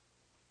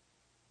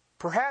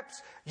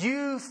 Perhaps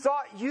you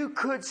thought you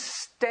could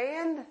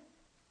stand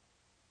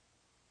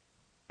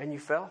and you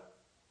fell?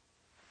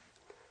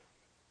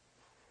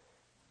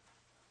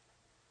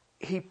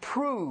 He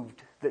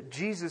proved that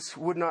Jesus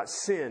would not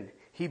sin.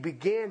 He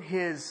began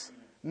his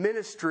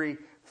ministry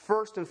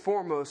first and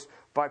foremost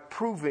by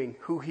proving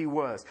who he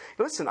was.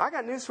 Listen, I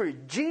got news for you.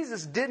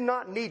 Jesus did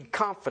not need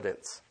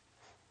confidence.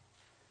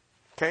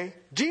 Okay?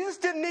 Jesus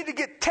didn't need to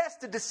get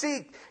tested to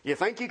see, you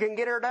think you can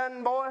get her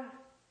done, boy?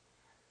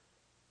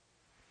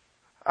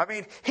 I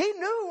mean, he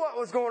knew what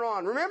was going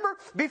on. Remember,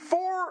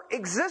 before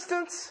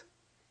existence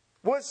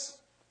was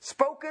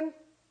spoken,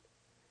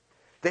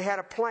 they had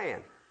a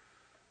plan.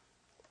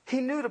 He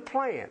knew the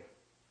plan.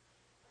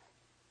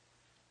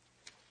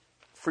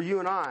 For you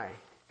and I,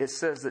 it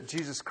says that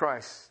Jesus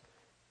Christ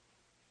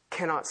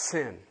cannot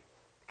sin.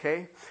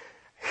 Okay?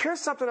 Here's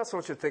something else I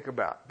want you to think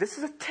about. This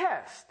is a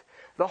test.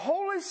 The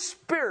Holy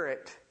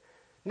Spirit,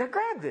 now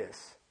grab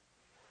this.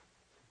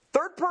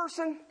 Third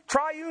person,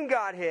 triune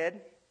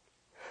Godhead.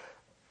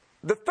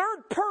 The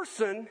third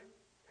person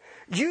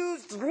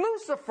used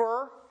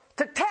Lucifer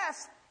to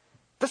test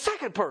The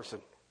second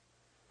person.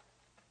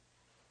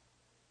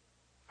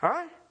 All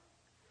right?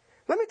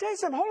 Let me tell you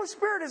something. Holy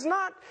Spirit is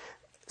not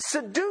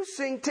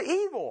seducing to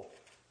evil.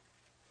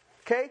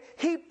 Okay?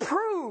 He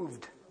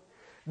proved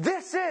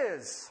this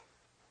is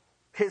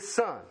His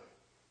Son.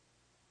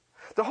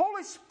 The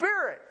Holy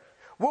Spirit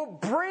will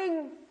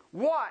bring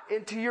what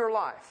into your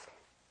life?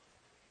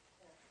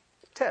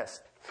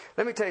 Test.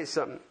 Let me tell you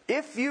something.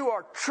 If you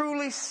are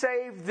truly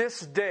saved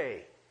this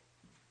day,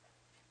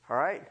 all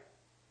right,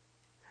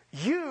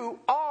 you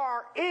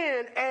are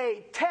in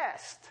a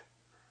test.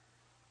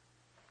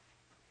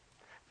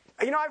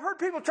 You know, I've heard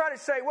people try to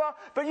say, well,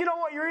 but you know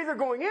what? You're either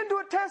going into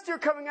a test or you're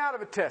coming out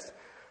of a test.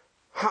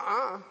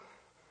 I'm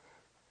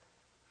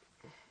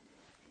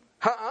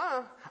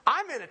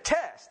in a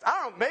test.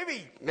 I don't know,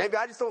 maybe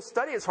I just don't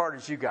study as hard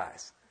as you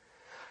guys.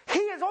 He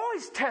is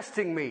always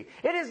testing me.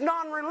 It is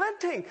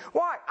non-relenting.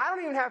 Why? I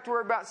don't even have to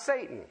worry about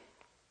Satan.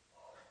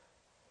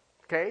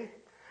 Okay?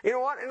 You know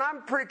what? And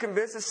I'm pretty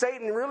convinced that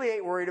Satan really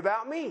ain't worried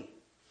about me.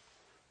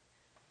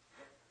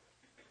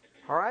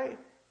 All right?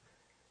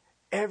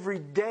 Every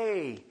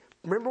day.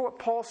 Remember what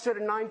Paul said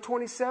in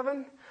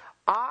 9:27?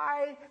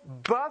 I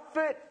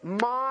buffet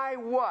my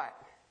what?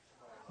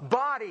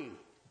 Body.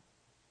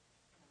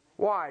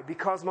 Why?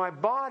 Because my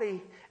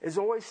body is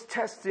always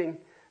testing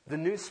the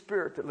new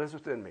spirit that lives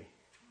within me.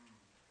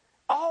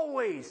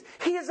 Always.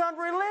 He is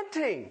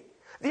unrelenting.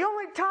 The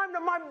only time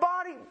that my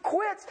body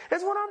quits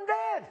is when I'm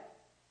dead.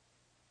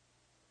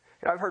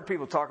 I've heard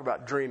people talk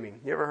about dreaming.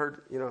 You ever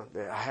heard,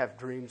 I have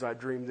dreams, I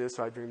dream this,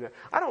 I dream that.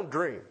 I don't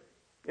dream.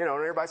 And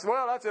everybody says,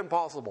 well, that's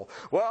impossible.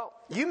 Well,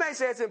 you may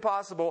say it's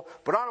impossible,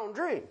 but I don't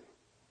dream.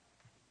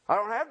 I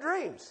don't have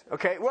dreams.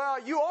 Okay,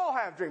 well, you all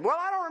have dreams. Well,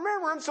 I don't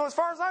remember them, so as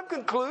far as I'm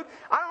concluded,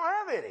 I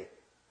don't have any.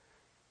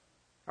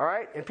 All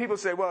right? And people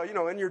say, well,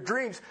 in your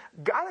dreams,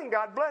 I think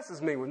God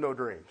blesses me with no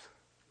dreams.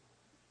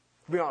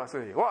 To be honest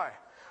with you. Why?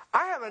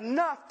 I have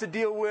enough to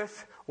deal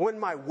with when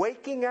my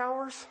waking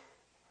hours.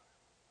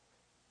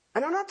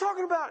 And I'm not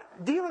talking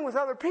about dealing with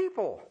other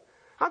people.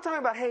 I'm talking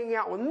about hanging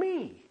out with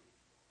me.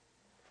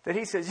 That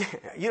He says,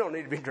 you don't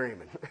need to be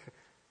dreaming.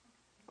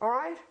 All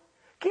right?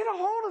 Get a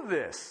hold of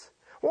this.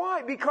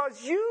 Why?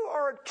 Because you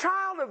are a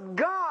child of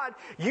God.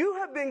 You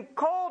have been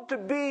called to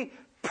be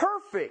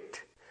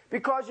perfect.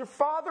 Because your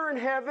Father in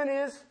heaven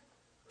is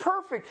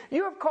perfect.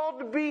 You have called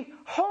to be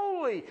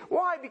holy.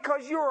 Why?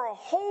 Because you are a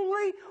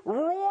holy,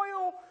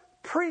 royal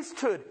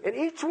priesthood. And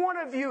each one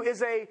of you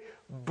is a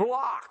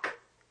block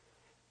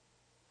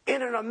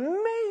in an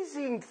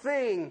amazing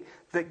thing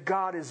that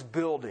God is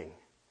building.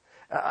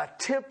 A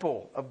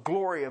temple of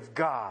glory of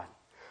God.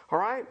 All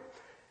right?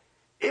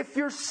 If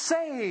you're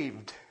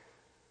saved,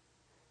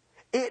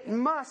 it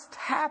must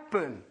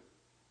happen.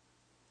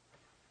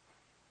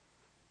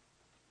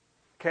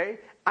 Okay?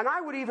 And I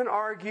would even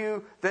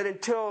argue that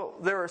until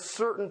there are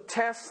certain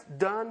tests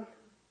done,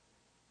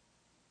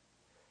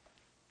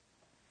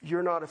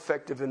 you're not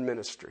effective in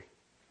ministry.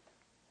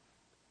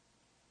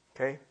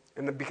 Okay?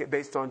 And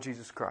based on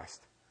Jesus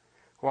Christ.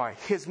 Why?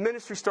 His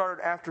ministry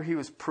started after He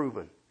was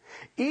proven.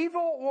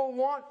 Evil will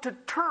want to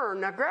turn,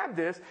 now grab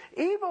this,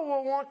 evil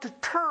will want to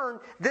turn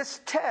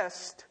this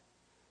test,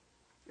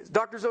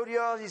 Dr.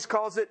 Zodiates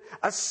calls it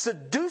a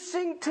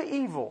seducing to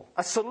evil,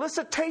 a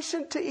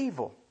solicitation to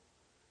evil.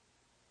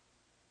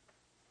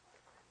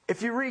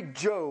 If you read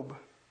Job,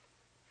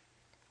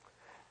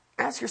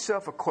 ask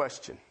yourself a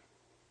question.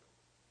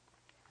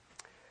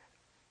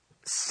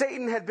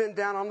 Satan had been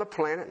down on the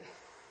planet,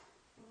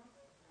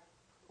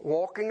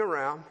 walking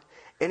around,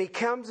 and he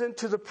comes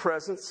into the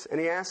presence, and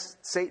he asks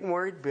Satan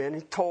where he'd been. He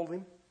told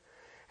him.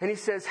 And he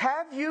says,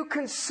 have you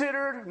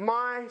considered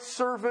my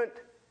servant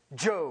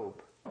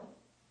Job?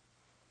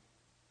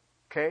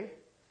 Okay?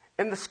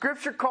 And the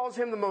Scripture calls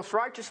him the most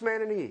righteous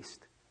man in the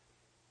East.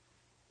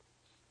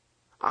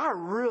 I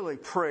really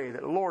pray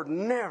that the Lord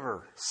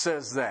never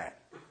says that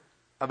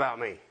about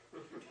me.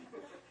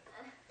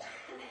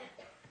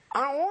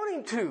 I don't want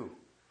Him to.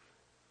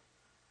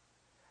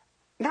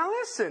 Now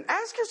listen,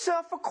 ask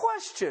yourself a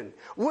question.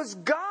 Was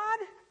God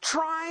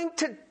trying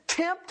to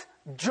tempt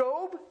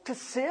Job to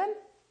sin?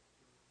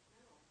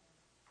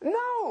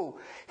 No.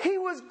 He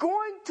was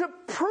going to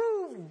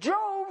prove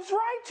Job's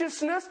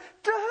righteousness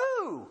to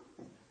who?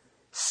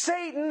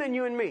 Satan and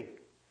you and me.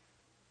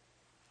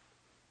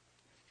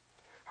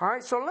 All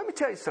right, so let me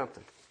tell you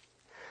something.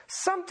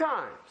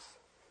 Sometimes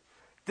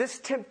this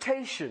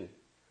temptation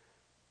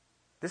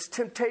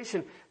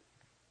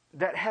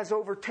that has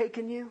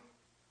overtaken you,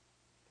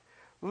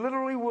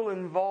 literally will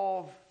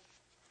involve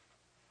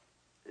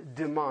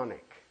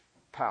demonic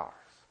powers.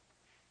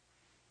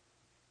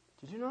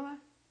 Did you know that?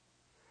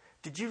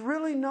 Did you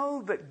really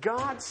know that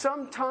God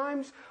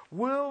sometimes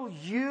will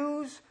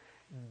use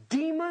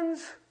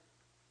demons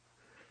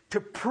to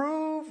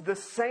prove the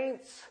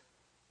saints'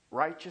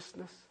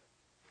 righteousness?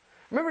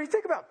 Remember, you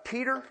think about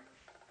Peter.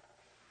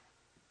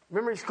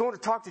 Remember, he's going to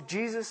talk to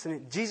Jesus,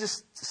 and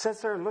Jesus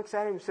sits there and looks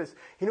at him and says,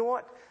 you know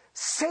what?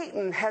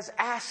 Satan has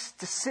asked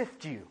to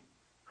sift you.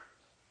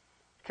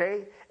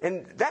 Okay?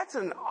 And that's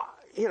I'm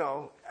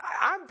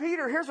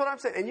Peter, here's what I'm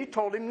saying. And you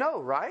told him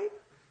no, right?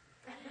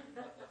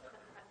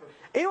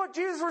 You know what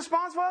Jesus'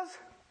 response was?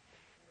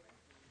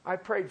 I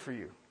prayed for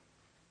you.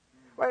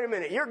 Wait a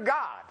minute, you're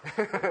God.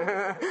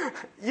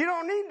 You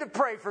don't need to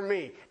pray for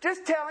me.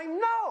 Just tell him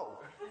no.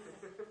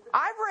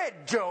 I've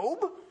read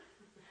Job.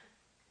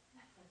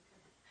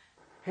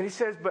 And he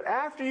says, but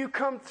after you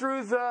come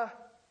through the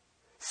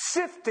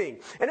sifting,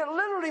 and it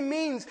literally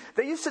means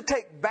they used to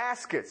take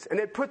baskets and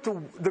they'd put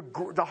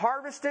the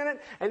harvest in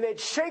it and they'd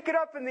shake it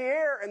up in the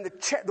air and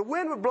the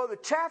wind would blow the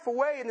chaff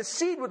away and the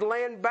seed would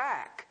land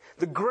back.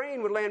 The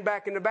grain would land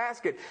back in the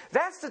basket.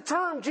 That's the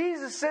term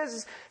Jesus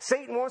says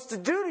Satan wants to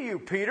do to you,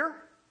 Peter.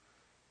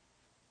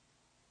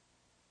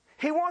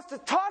 He wants to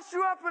toss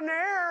you up in the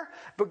air,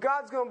 but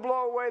God's going to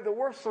blow away the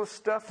worthless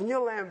stuff and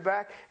you'll land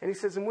back. And he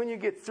says, and when you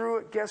get through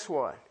it, guess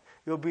what?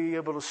 You'll be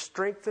able to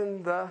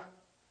strengthen the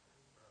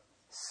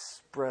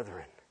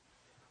brethren.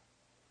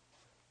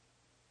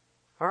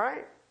 All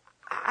right?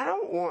 I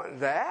don't want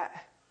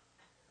that.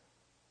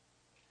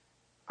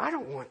 I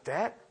don't want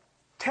that.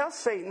 Tell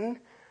Satan,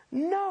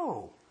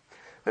 no.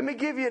 Let me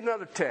give you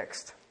another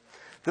text.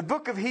 The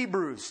book of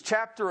Hebrews,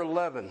 chapter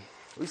 11.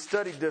 We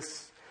studied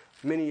this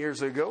many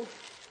years ago.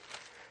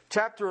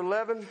 Chapter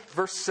 11,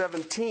 verse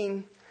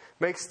 17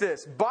 makes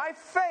this. By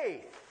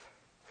faith,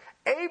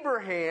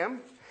 Abraham,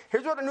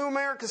 here's what the New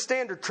American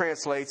Standard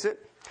translates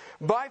it.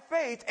 By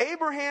faith,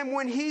 Abraham,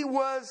 when he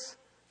was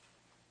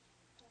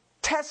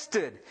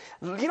tested.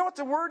 You know what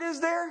the word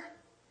is there?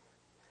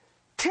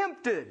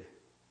 Tempted.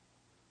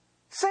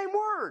 Same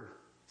word.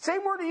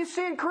 Same word that you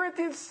see in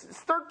Corinthians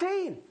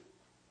 13.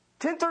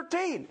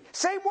 10:13.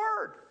 Same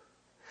word.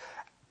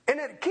 And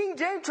the King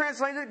James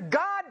translated,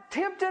 God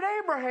tempted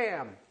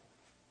Abraham.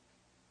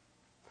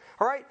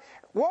 All right.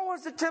 What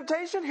was the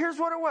temptation? Here's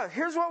what it was.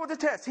 Here's what was the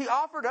test. He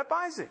offered up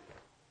Isaac.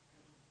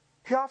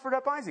 He offered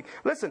up Isaac.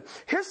 Listen,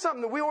 here's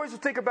something that we always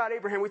think about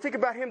Abraham. We think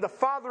about him, the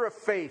father of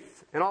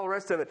faith, and all the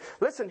rest of it.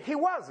 Listen, he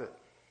wasn't.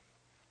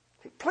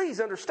 Please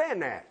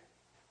understand that.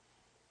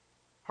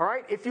 All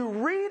right? If you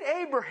read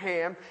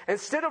Abraham,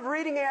 instead of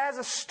reading it as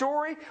a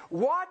story,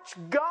 watch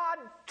God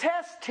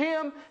test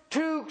him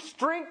to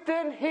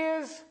strengthen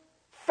his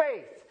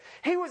faith.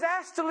 He was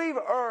asked to leave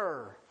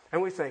Ur.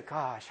 And we think,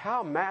 gosh,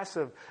 how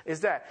massive is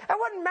that? That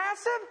wasn't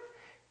massive.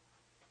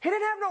 He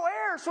didn't have no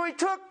heir, so he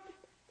took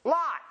Lot.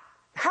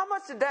 How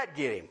much did that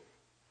get him?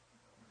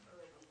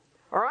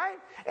 All right?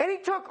 And he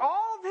took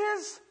all of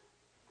his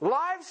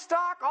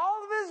livestock,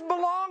 all of his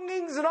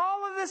belongings, and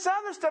all of this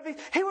other stuff.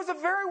 He was a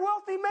very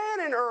wealthy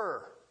man in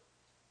Ur.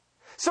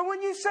 So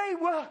when you say,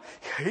 well,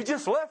 he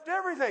just left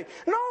everything.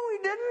 No,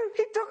 he didn't.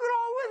 He took it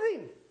all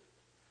with him.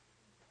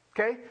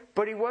 Okay?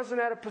 But he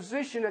wasn't at a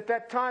position at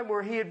that time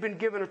where he had been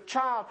given a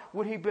child.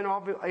 Would he have been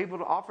able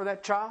to offer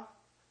that child?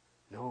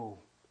 No.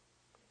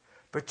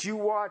 But you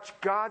watch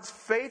God's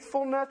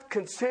faithfulness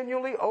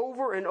continually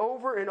over and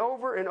over and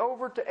over and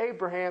over to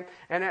Abraham.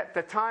 And at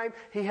the time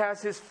he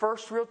has his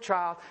first real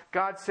child,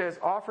 God says,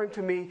 offer him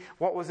to me.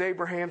 What was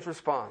Abraham's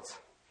response?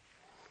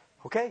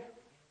 Okay?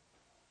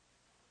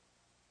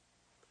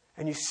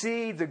 And you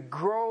see the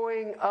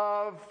growing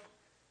of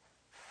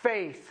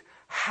faith.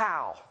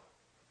 How?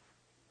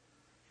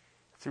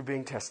 Through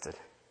being tested.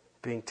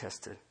 Being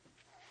tested.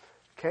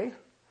 Okay?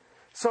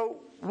 So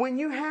when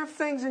you have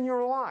things in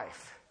your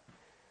life,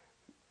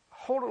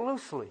 hold it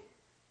loosely.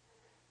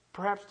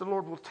 Perhaps the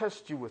Lord will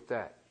test you with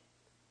that.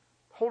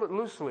 Hold it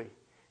loosely.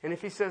 And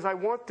if He says, I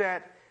want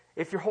that,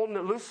 if you're holding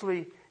it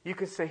loosely, you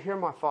can say, hear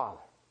my Father.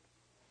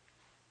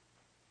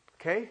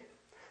 Okay?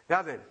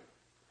 Now then,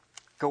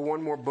 go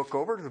one more book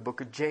over to the book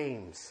of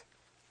James.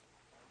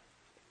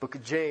 Book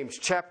of James,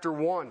 chapter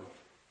 1,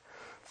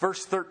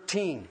 verse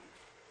 13.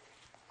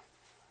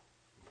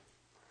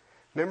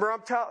 Remember,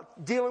 I'm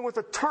dealing with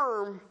a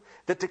term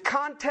that the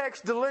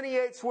context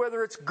delineates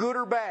whether it's good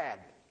or bad.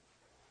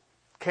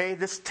 Okay,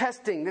 this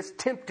testing, this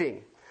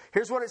tempting.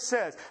 Here's what it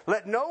says.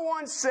 Let no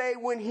one say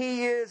when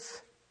he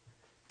is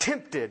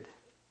tempted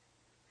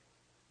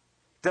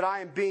that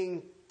I am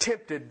being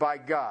tempted by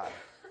God.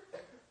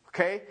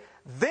 Okay?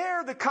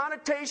 There, the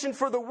connotation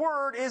for the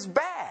word is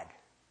bad.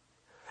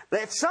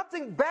 If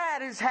something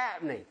bad is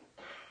happening,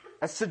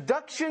 a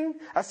seduction,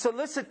 a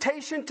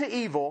solicitation to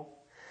evil,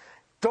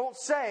 don't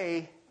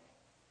say,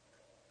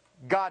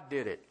 God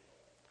did it.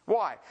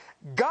 Why?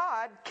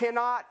 God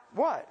cannot,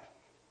 what?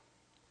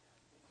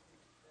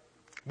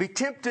 Be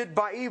tempted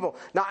by evil.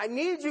 Now, I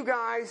need you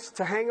guys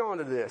to hang on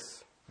to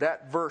this.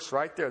 That verse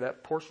right there,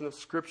 that portion of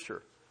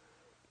Scripture.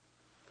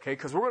 Okay,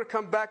 because we're going to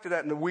come back to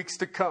that in the weeks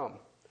to come.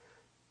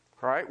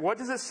 All right, what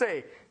does it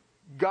say?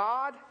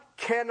 God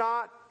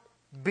cannot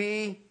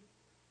be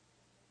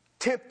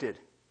tempted.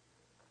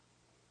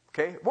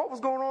 Okay, what was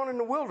going on in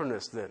the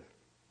wilderness then?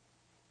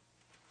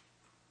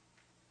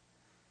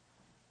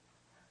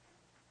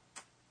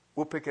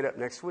 We'll pick it up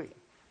next week.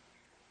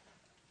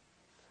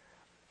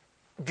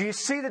 Do you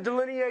see the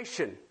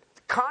delineation?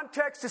 The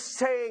context is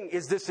saying,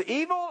 is this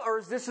evil or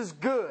is this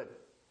good?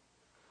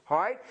 All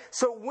right?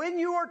 So when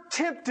you are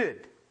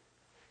tempted,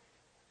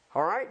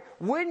 all right,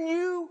 when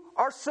you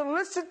are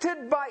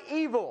solicited by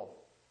evil,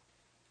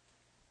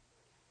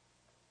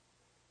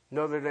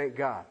 know that it ain't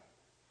God.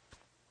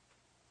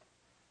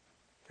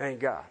 It ain't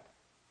God.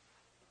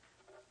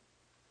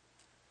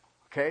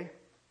 Okay?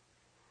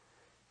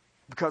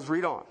 Because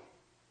read on.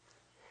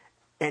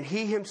 And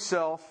he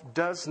himself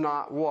does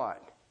not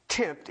what?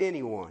 Tempt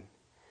anyone.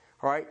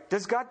 All right?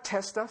 Does God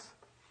test us?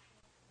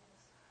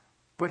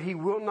 But he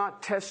will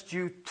not test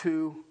you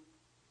to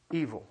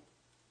evil.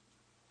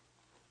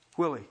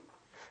 Will he?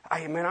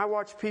 I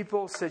watch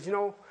people say,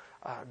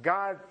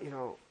 God,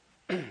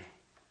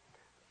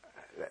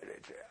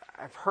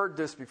 I've heard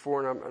this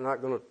before, and I'm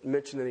not going to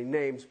mention any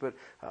names, but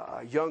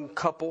a young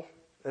couple,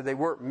 they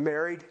weren't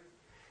married,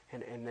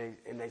 and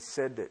they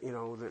said that,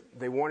 that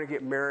they want to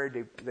get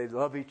married, they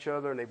love each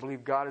other, and they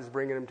believe God is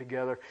bringing them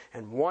together.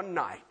 And one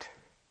night,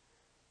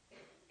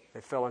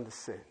 they fell into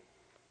sin.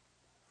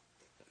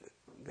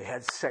 They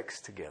had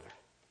sex together.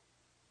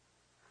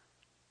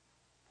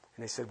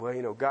 And they said,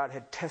 well, God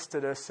had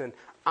tested us, and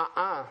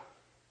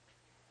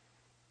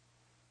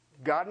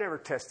God never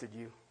tested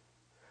you.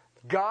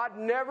 God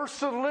never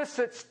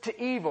solicits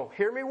to evil.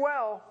 Hear me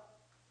well.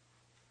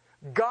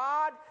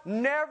 God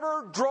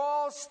never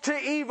draws to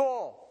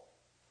evil.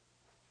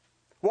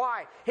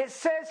 Why? It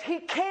says he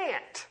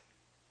can't.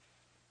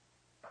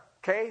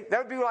 Okay? That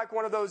would be like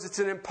one of those, it's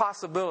an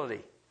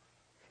impossibility.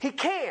 He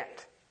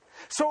can't.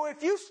 So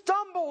if you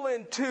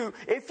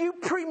if you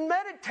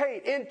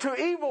premeditate into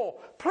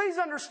evil, please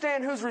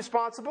understand who's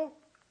responsible.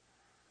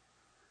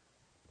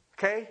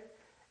 Okay?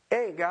 It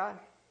ain't God.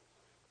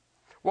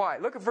 Why?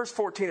 Look at verse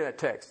 14 of that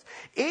text.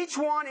 Each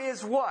one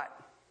is what?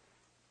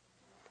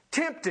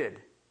 Tempted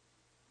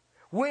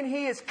when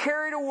he is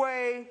carried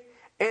away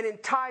and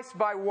enticed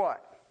by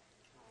what?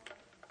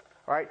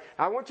 All right?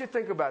 I want you to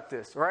think about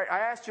this. All right? I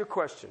asked you a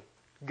question.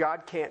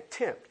 God can't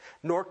tempt,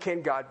 nor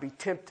can God be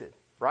tempted.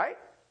 Right?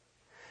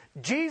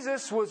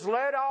 Jesus was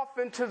led off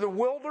into the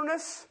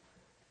wilderness.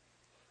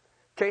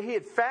 Okay, he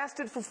had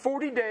fasted for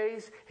 40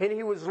 days, and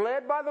he was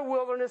led by the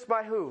wilderness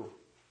by who?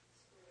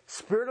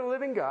 Spirit of the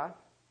living God.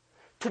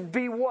 To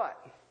be what?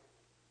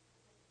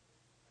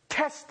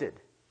 Tested,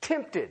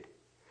 tempted.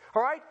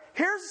 All right?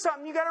 Here's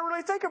something you got to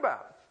really think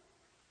about.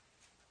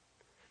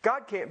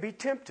 God can't be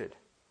tempted.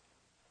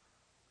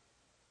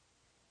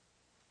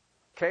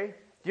 Okay?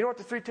 Do you know what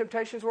the 3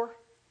 temptations were?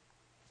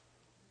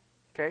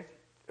 Okay?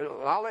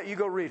 I'll let you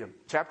go read them.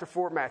 Chapter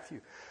 4, Matthew.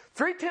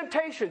 3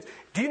 temptations.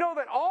 Do you know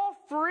that all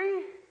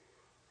 3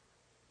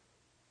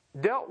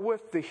 dealt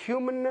with the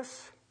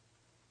humanness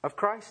of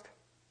Christ?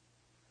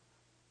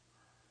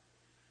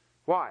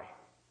 Why?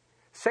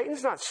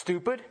 Satan's not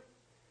stupid.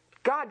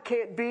 God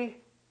can't be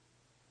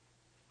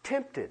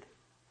tempted.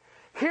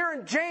 Here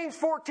in James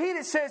 14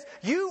 it says,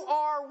 you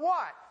are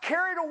what?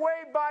 Carried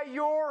away by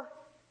your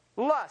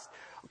lust.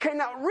 Okay,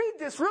 now read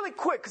this really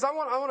quick because I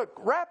want to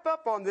wrap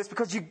up on this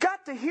because you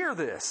got to hear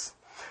this.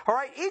 All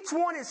right, each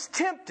one is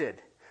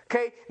tempted.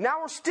 Okay, now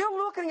we're still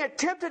looking at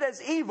tempted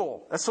as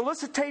evil, a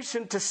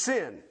solicitation to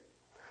sin.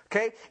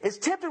 Okay, it's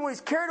tempted when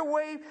he's carried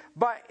away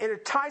by and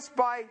enticed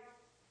by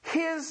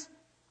his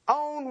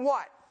own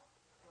what?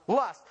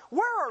 Lust.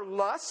 Where are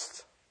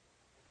lusts?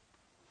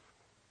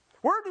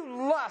 Where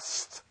do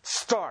lusts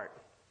start?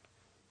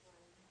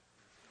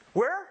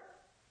 Where?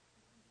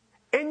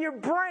 In your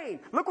brain.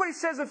 Look what he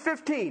says in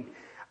 15.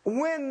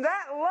 When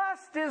that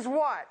lust is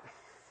what?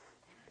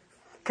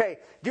 Okay,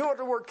 do you know what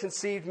the word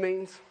conceived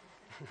means?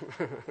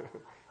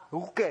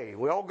 Okay,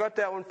 we all got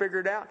that one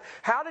figured out.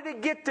 How did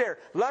it get there?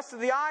 Lust of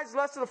the eyes,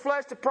 lust of the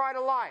flesh, the pride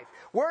of life.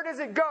 Where does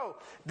it go?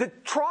 The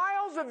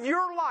trials of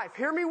your life,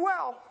 hear me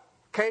well.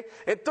 Okay,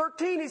 in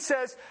 13 he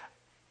says,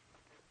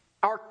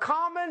 are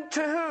common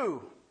to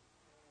who?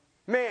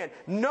 Man.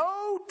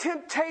 No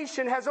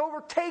temptation has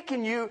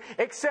overtaken you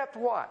except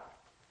what?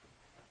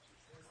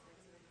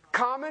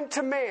 Common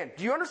to man.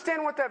 Do you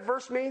understand what that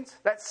verse means?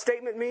 That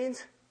statement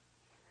means?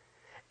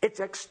 It's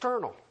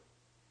external.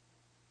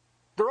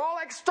 They're all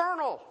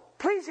external.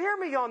 Please hear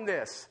me on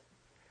this.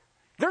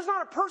 There's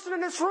not a person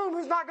in this room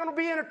who's not going to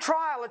be in a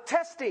trial, a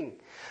testing.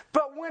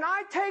 But when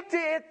I take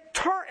the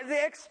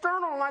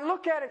external and I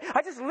look at it,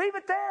 I just leave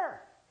it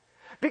there.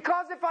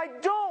 Because if I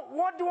don't,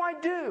 what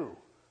do?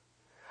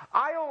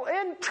 I'll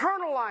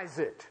internalize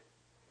it.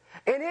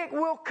 And it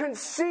will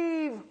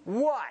conceive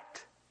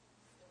what?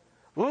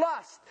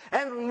 Lust.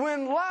 And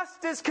when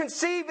lust is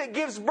conceived, it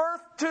gives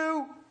birth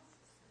to,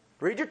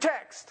 read your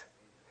text,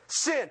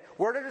 sin.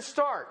 Where did it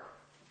start?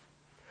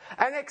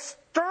 An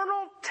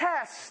external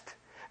test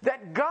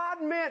that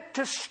God meant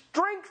to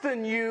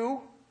strengthen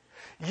you.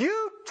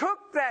 You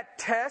took that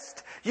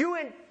test, you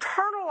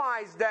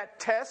internalized that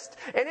test,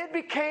 and it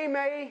became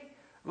a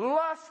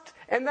lust,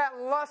 and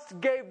that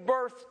lust gave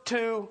birth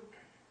to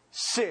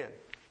sin.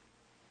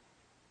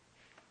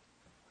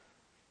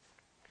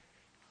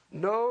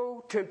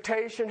 No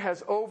temptation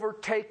has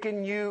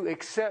overtaken you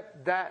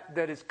except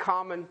that is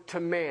common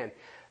to man.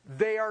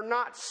 They are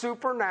not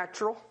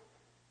supernatural.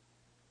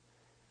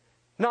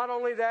 Not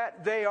only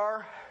that, they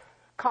are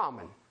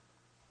common.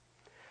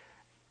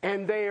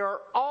 And they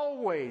are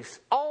always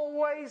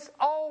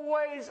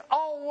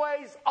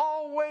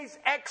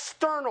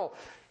external.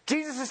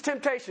 Jesus'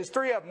 temptations,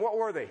 3 of them, what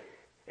were they?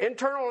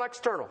 Internal and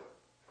external.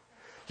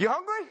 You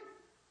hungry?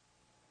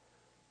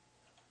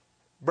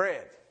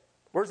 bread.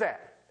 Where's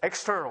that?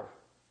 External.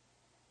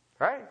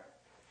 Right?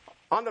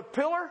 On the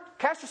pillar,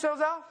 cast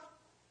yourselves out.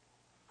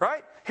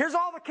 Right? Here's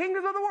all the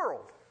kingdoms of the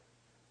world.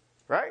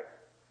 Right?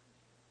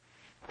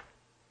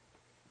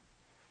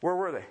 Where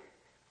were they?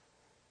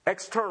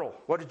 External.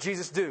 What did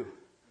Jesus do?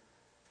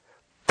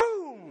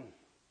 Boom!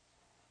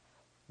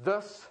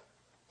 Thus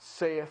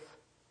saith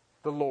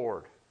the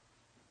Lord.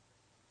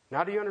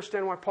 Now do you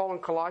understand why Paul in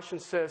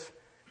Colossians says,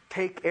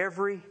 take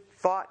every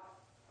thought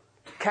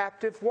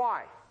captive?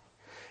 Why?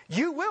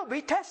 You will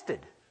be tested.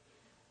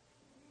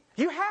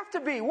 You have to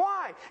be.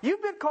 Why?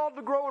 You've been called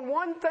to grow in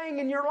one thing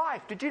in your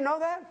life. Did you know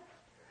that?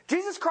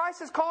 Jesus Christ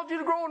has called you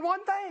to grow in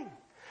one thing.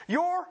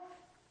 Your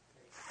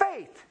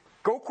faith.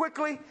 Go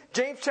quickly.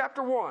 James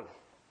chapter 1.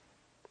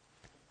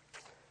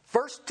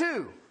 Verse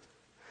 2.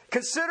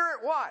 Consider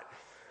it what?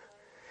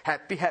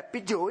 Happy,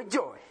 happy, joy,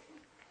 joy.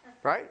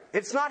 Right?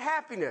 It's not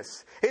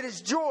happiness. It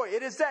is joy.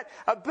 It is that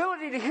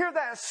ability to hear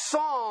that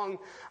song.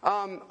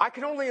 I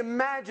can only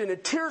imagine.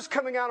 And tears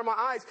coming out of my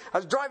eyes. I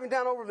was driving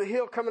down over the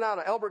hill coming out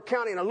of Elbert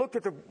County, and I looked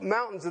at the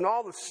mountains and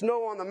all the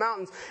snow on the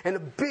mountains and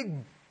the big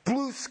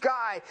blue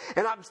sky.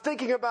 And I was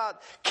thinking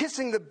about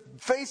kissing the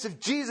face of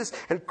Jesus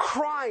and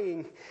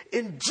crying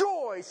in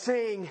joy,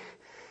 saying,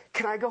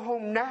 can I go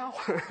home now?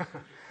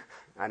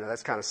 I know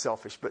that's kind of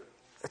selfish, but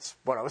that's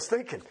what I was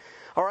thinking.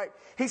 All right.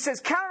 He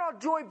says, count it all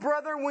joy,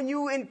 brethren, when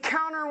you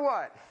encounter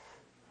what?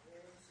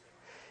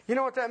 You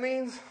know what that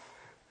means?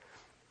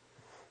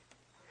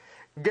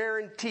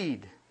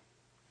 Guaranteed.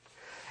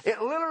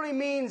 It literally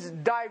means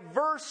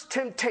diverse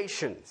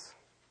temptations.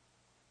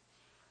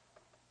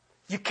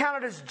 You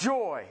count it as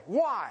joy.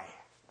 Why?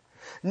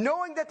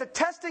 Knowing that the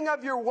testing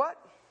of your what?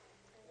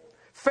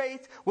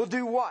 Faith will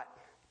do what?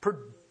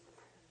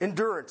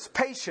 Endurance,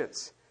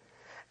 patience.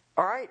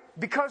 All right?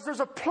 Because there's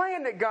a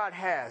plan that God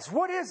has.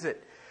 What is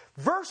it?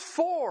 Verse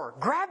 4.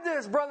 Grab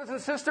this, brothers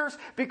and sisters,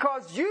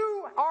 because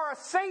you are a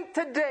saint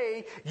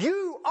today.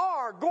 You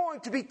are going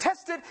to be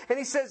tested. And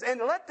he says, and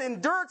let the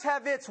endurance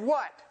have its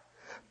what?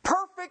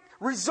 Perfect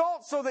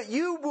result, so that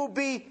you will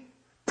be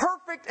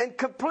perfect and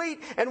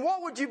complete. And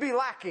what would you be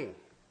lacking?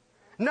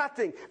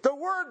 Nothing. The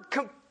word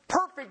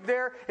perfect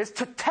there is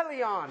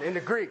tetellion in the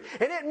Greek.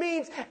 And it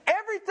means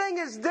everything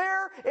is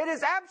there. It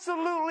is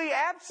absolutely,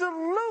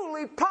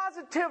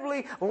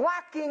 positively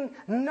lacking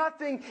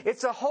nothing.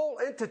 It's a whole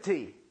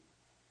entity.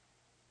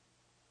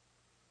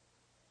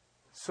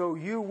 So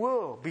you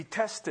will be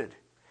tested.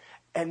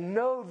 And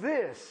know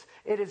this,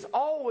 it is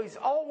always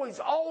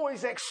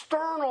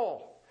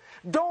external.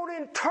 Don't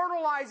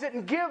internalize it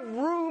and give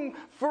room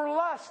for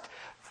lust.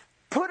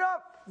 Put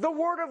up the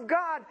Word of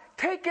God.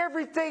 Take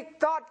everything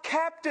thought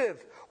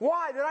captive.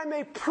 Why? That I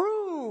may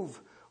prove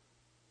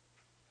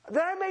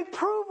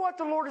what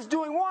the Lord is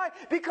doing. Why?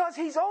 Because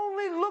He's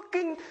only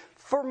looking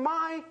for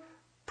my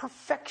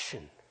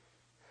perfection.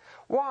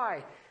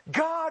 Why?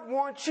 God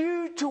wants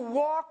you to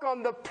walk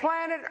on the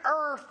planet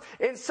Earth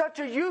in such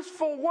a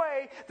useful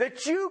way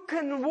that you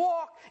can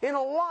walk in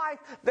a life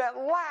that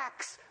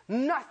lacks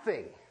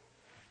nothing.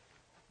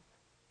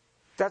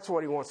 That's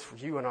what He wants for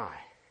you and I.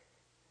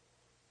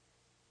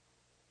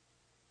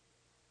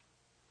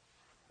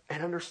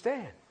 And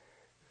understand,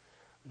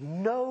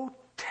 no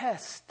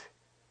test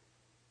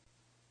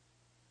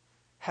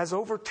has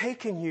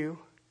overtaken you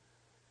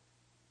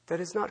that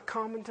is not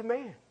common to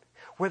man.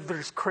 Whether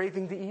it's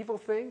craving the evil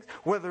things,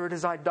 whether it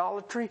is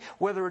idolatry,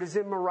 whether it is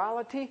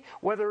immorality,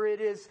 whether it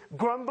is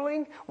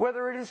grumbling,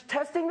 whether it is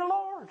testing the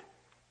Lord.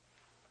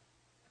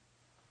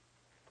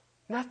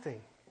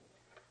 Nothing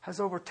has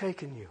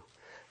overtaken you.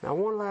 Now,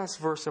 one last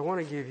verse I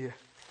want to give you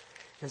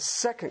in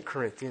 2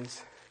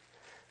 Corinthians,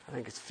 I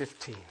think it's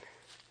 15.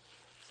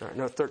 Sorry,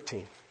 no,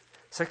 13.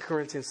 2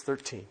 Corinthians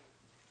 13.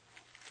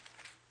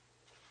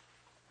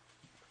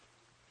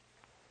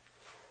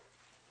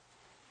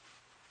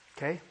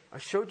 Okay? I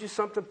showed you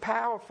something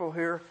powerful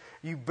here.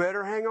 You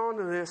better hang on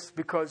to this,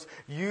 because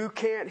you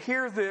can't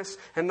hear this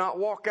and not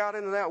walk out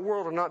into that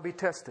world and not be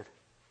tested.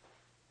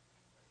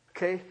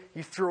 Okay?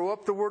 You throw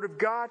up the Word of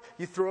God.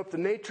 You throw up the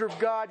nature of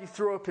God. You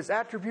throw up His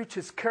attributes,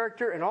 His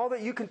character, and all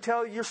that you can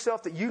tell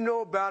yourself that you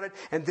know about it.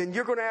 And then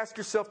you're going to ask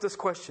yourself this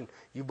question.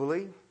 You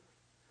believe?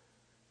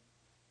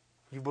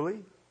 You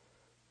believe?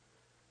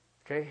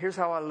 Okay? Here's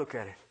how I look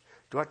at it.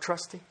 Do I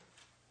trust Him?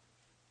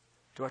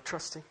 Do I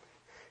trust Him?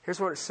 Here's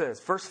what it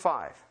says. Verse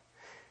 5.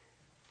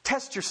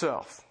 Test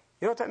yourself.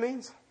 You know what that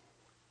means?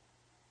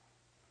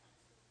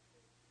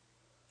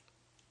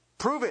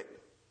 Prove it.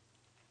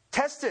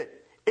 Test it.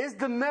 Is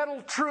the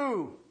metal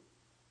true?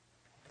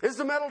 Is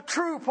the metal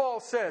true, Paul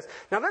says.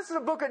 Now, this is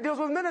a book that deals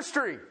with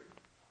ministry.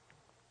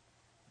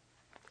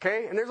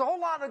 Okay? And there's a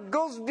whole lot that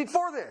goes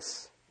before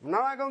this. I'm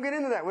not going to get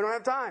into that. We don't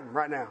have time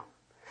right now.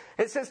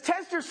 It says,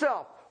 test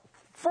yourself.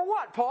 For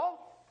what,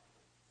 Paul?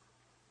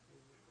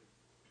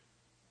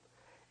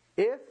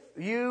 If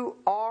you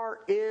are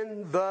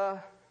in the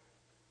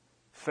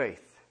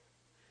faith.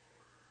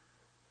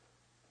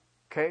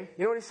 Okay?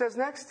 You know what he says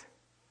next?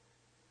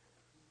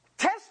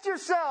 Test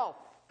yourself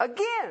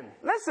Again,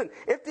 listen,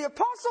 if the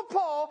Apostle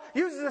Paul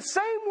uses the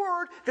same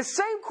word, the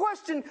same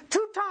question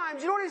 2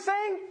 times, you know what he's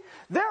saying?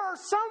 There are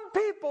some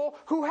people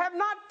who have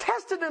not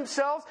tested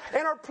themselves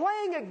and are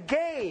playing a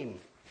game.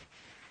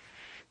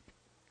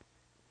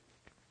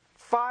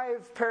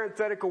 5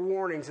 parenthetical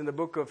warnings in the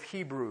book of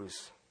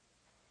Hebrews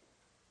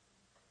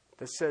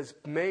that says,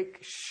 make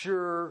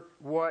sure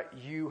what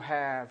you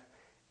have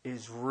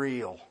is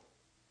real.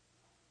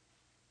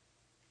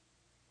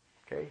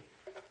 Okay?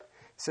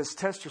 It says,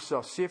 test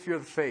yourself, see if you're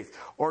of the faith.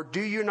 Or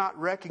do you not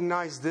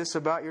recognize this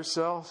about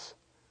yourselves?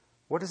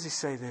 What does he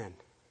say then?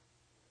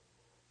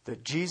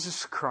 That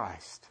Jesus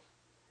Christ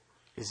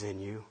is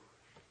in you,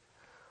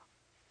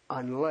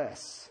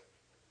 unless,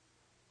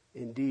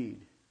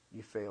 indeed,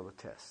 you fail the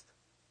test.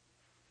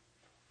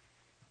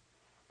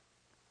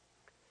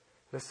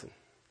 Listen,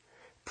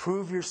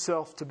 prove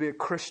yourself to be a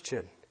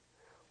Christian.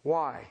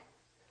 Why?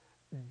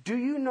 Do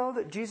you know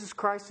that Jesus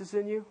Christ is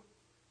in you?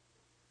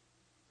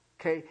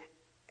 Okay,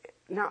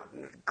 now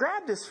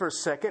grab this for a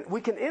second.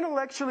 We can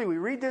intellectually, we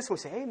read this and we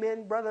say, hey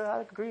man, brother,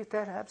 I agree with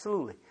that,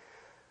 absolutely.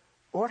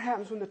 What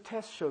happens when the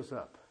test shows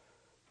up?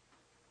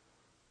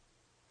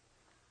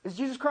 Is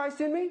Jesus Christ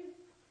in me?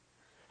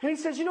 And he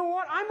says, you know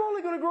what? I'm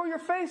only going to grow your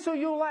faith so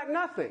you'll lack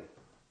nothing.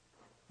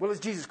 Well, is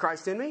Jesus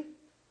Christ in me?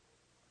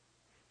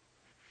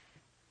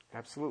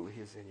 Absolutely,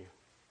 He is in you.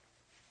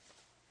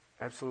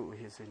 Absolutely,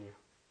 He is in you.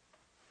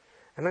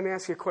 And let me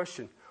ask you a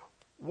question.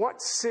 What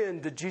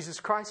sin did Jesus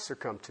Christ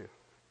succumb to?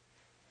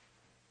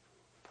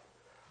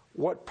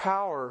 What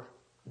power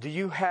do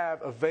you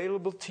have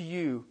available to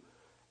you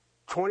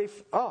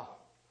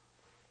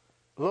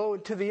lo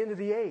and to the end of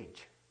the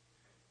age?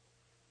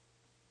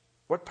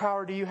 What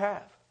power do you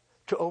have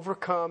to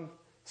overcome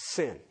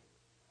sin?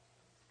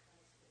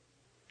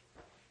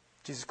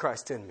 Jesus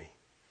Christ in me.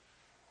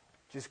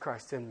 Jesus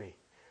Christ in me.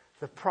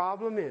 The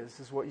problem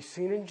is what you've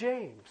seen in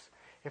James.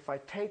 If I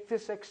take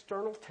this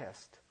external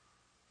test,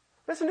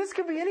 listen, this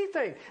could be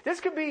anything. This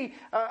could be,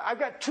 I've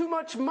got too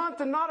much month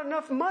and not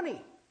enough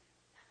money.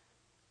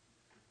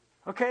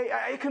 Okay,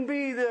 it can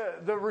be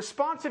the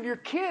response of your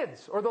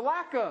kids or the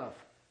lack of.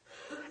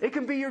 It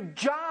can be your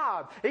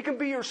job. It can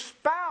be your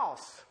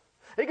spouse.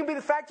 It can be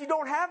the fact you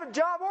don't have a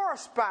job or a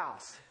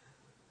spouse.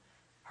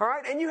 All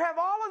right, and you have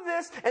all of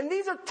this, and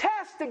these are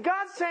tests that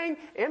God's saying,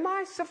 am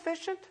I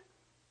sufficient?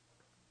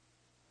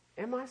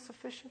 Am I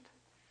sufficient?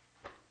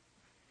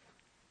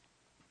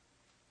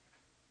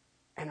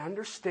 And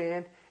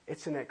understand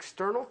it's an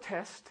external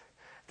test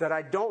that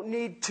I don't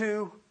need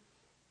to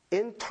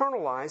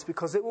internalize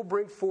because it will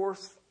bring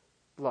forth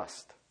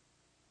lust.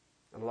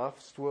 And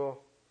lust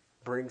will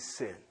bring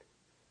sin.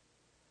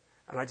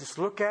 And I just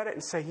look at it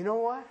and say, you know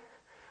what?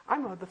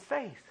 I'm of the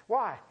faith.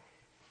 Why?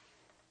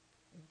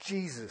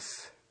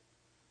 Jesus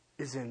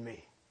is in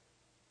me.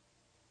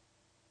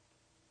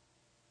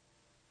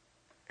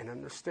 And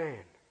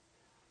understand,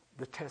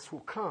 the test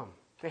will come.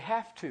 They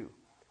have to.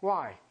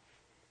 Why?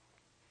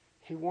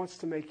 He wants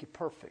to make you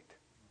perfect.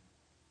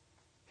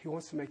 He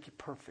wants to make you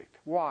perfect.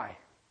 Why?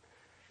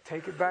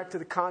 Take it back to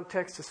the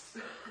context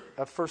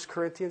of 1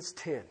 Corinthians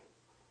 10.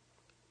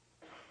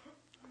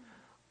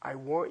 I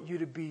want you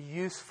to be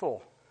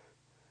useful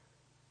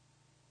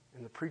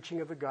in the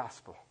preaching of the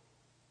gospel.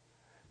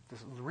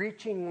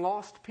 Reaching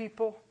lost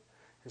people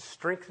and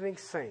strengthening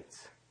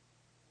saints.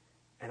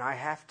 And I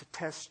have to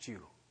test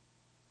you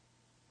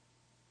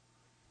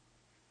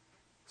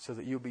so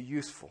that you'll be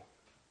useful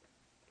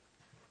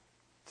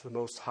to the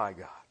Most High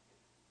God.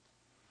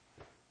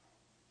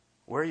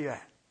 Where are you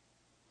at?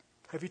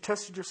 Have you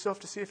tested yourself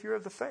to see if you're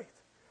of the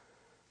faith?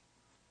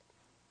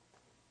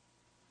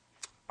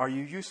 Are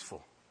you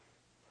useful?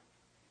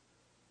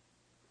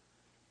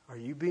 Are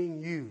you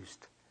being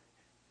used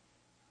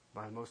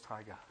by the Most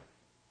High God?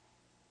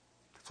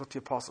 That's what the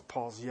Apostle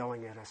Paul's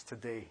yelling at us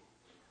today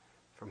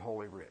from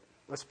Holy Writ.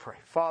 Let's pray.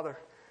 Father,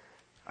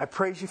 I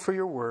praise you for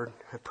your word.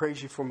 I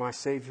praise you for my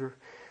Savior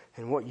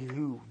and what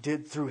you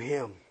did through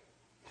him.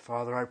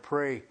 Father, I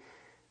pray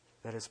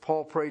that as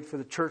Paul prayed for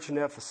the church in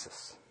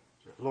Ephesus,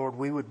 Lord,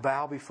 we would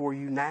bow before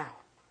you now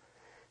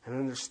and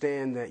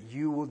understand that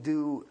you will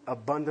do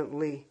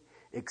abundantly,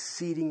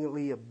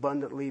 exceedingly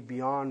abundantly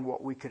beyond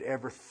what we could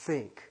ever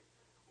think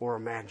or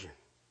imagine.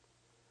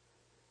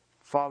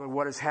 Father,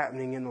 what is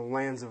happening in the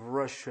lands of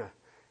Russia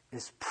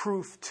is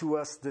proof to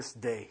us this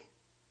day.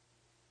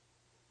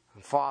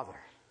 And Father,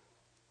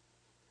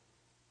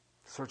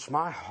 search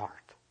my heart.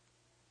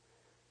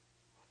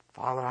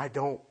 Father, I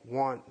don't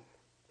want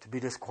to be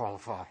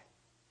disqualified.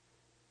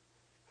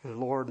 And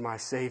Lord, my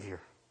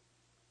Savior,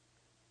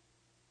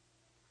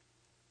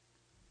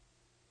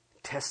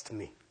 test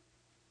me.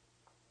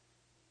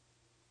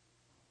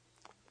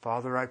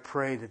 Father, I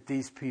pray that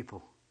these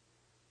people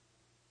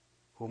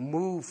will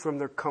move from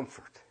their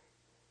comfort.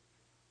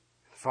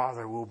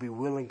 Father, will be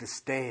willing to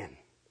stand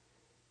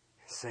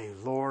and say,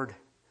 Lord,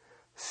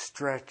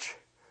 stretch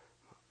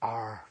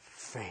our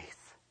faith.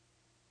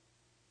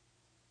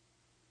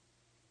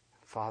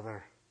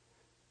 Father,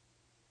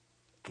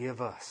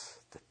 give us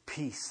the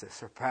peace that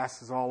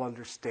surpasses all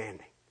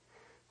understanding,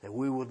 that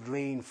we would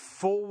lean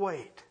full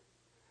weight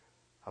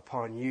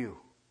upon you.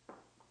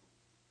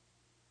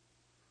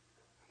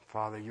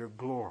 Father, your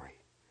glory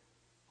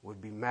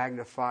would be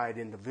magnified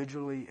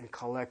individually and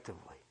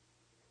collectively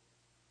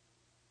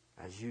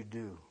as you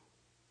do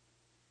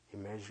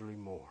immeasurably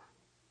more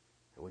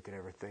than we could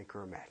ever think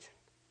or imagine.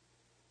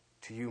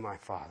 To you, my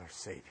Father,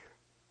 Savior,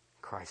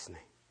 in Christ's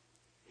name.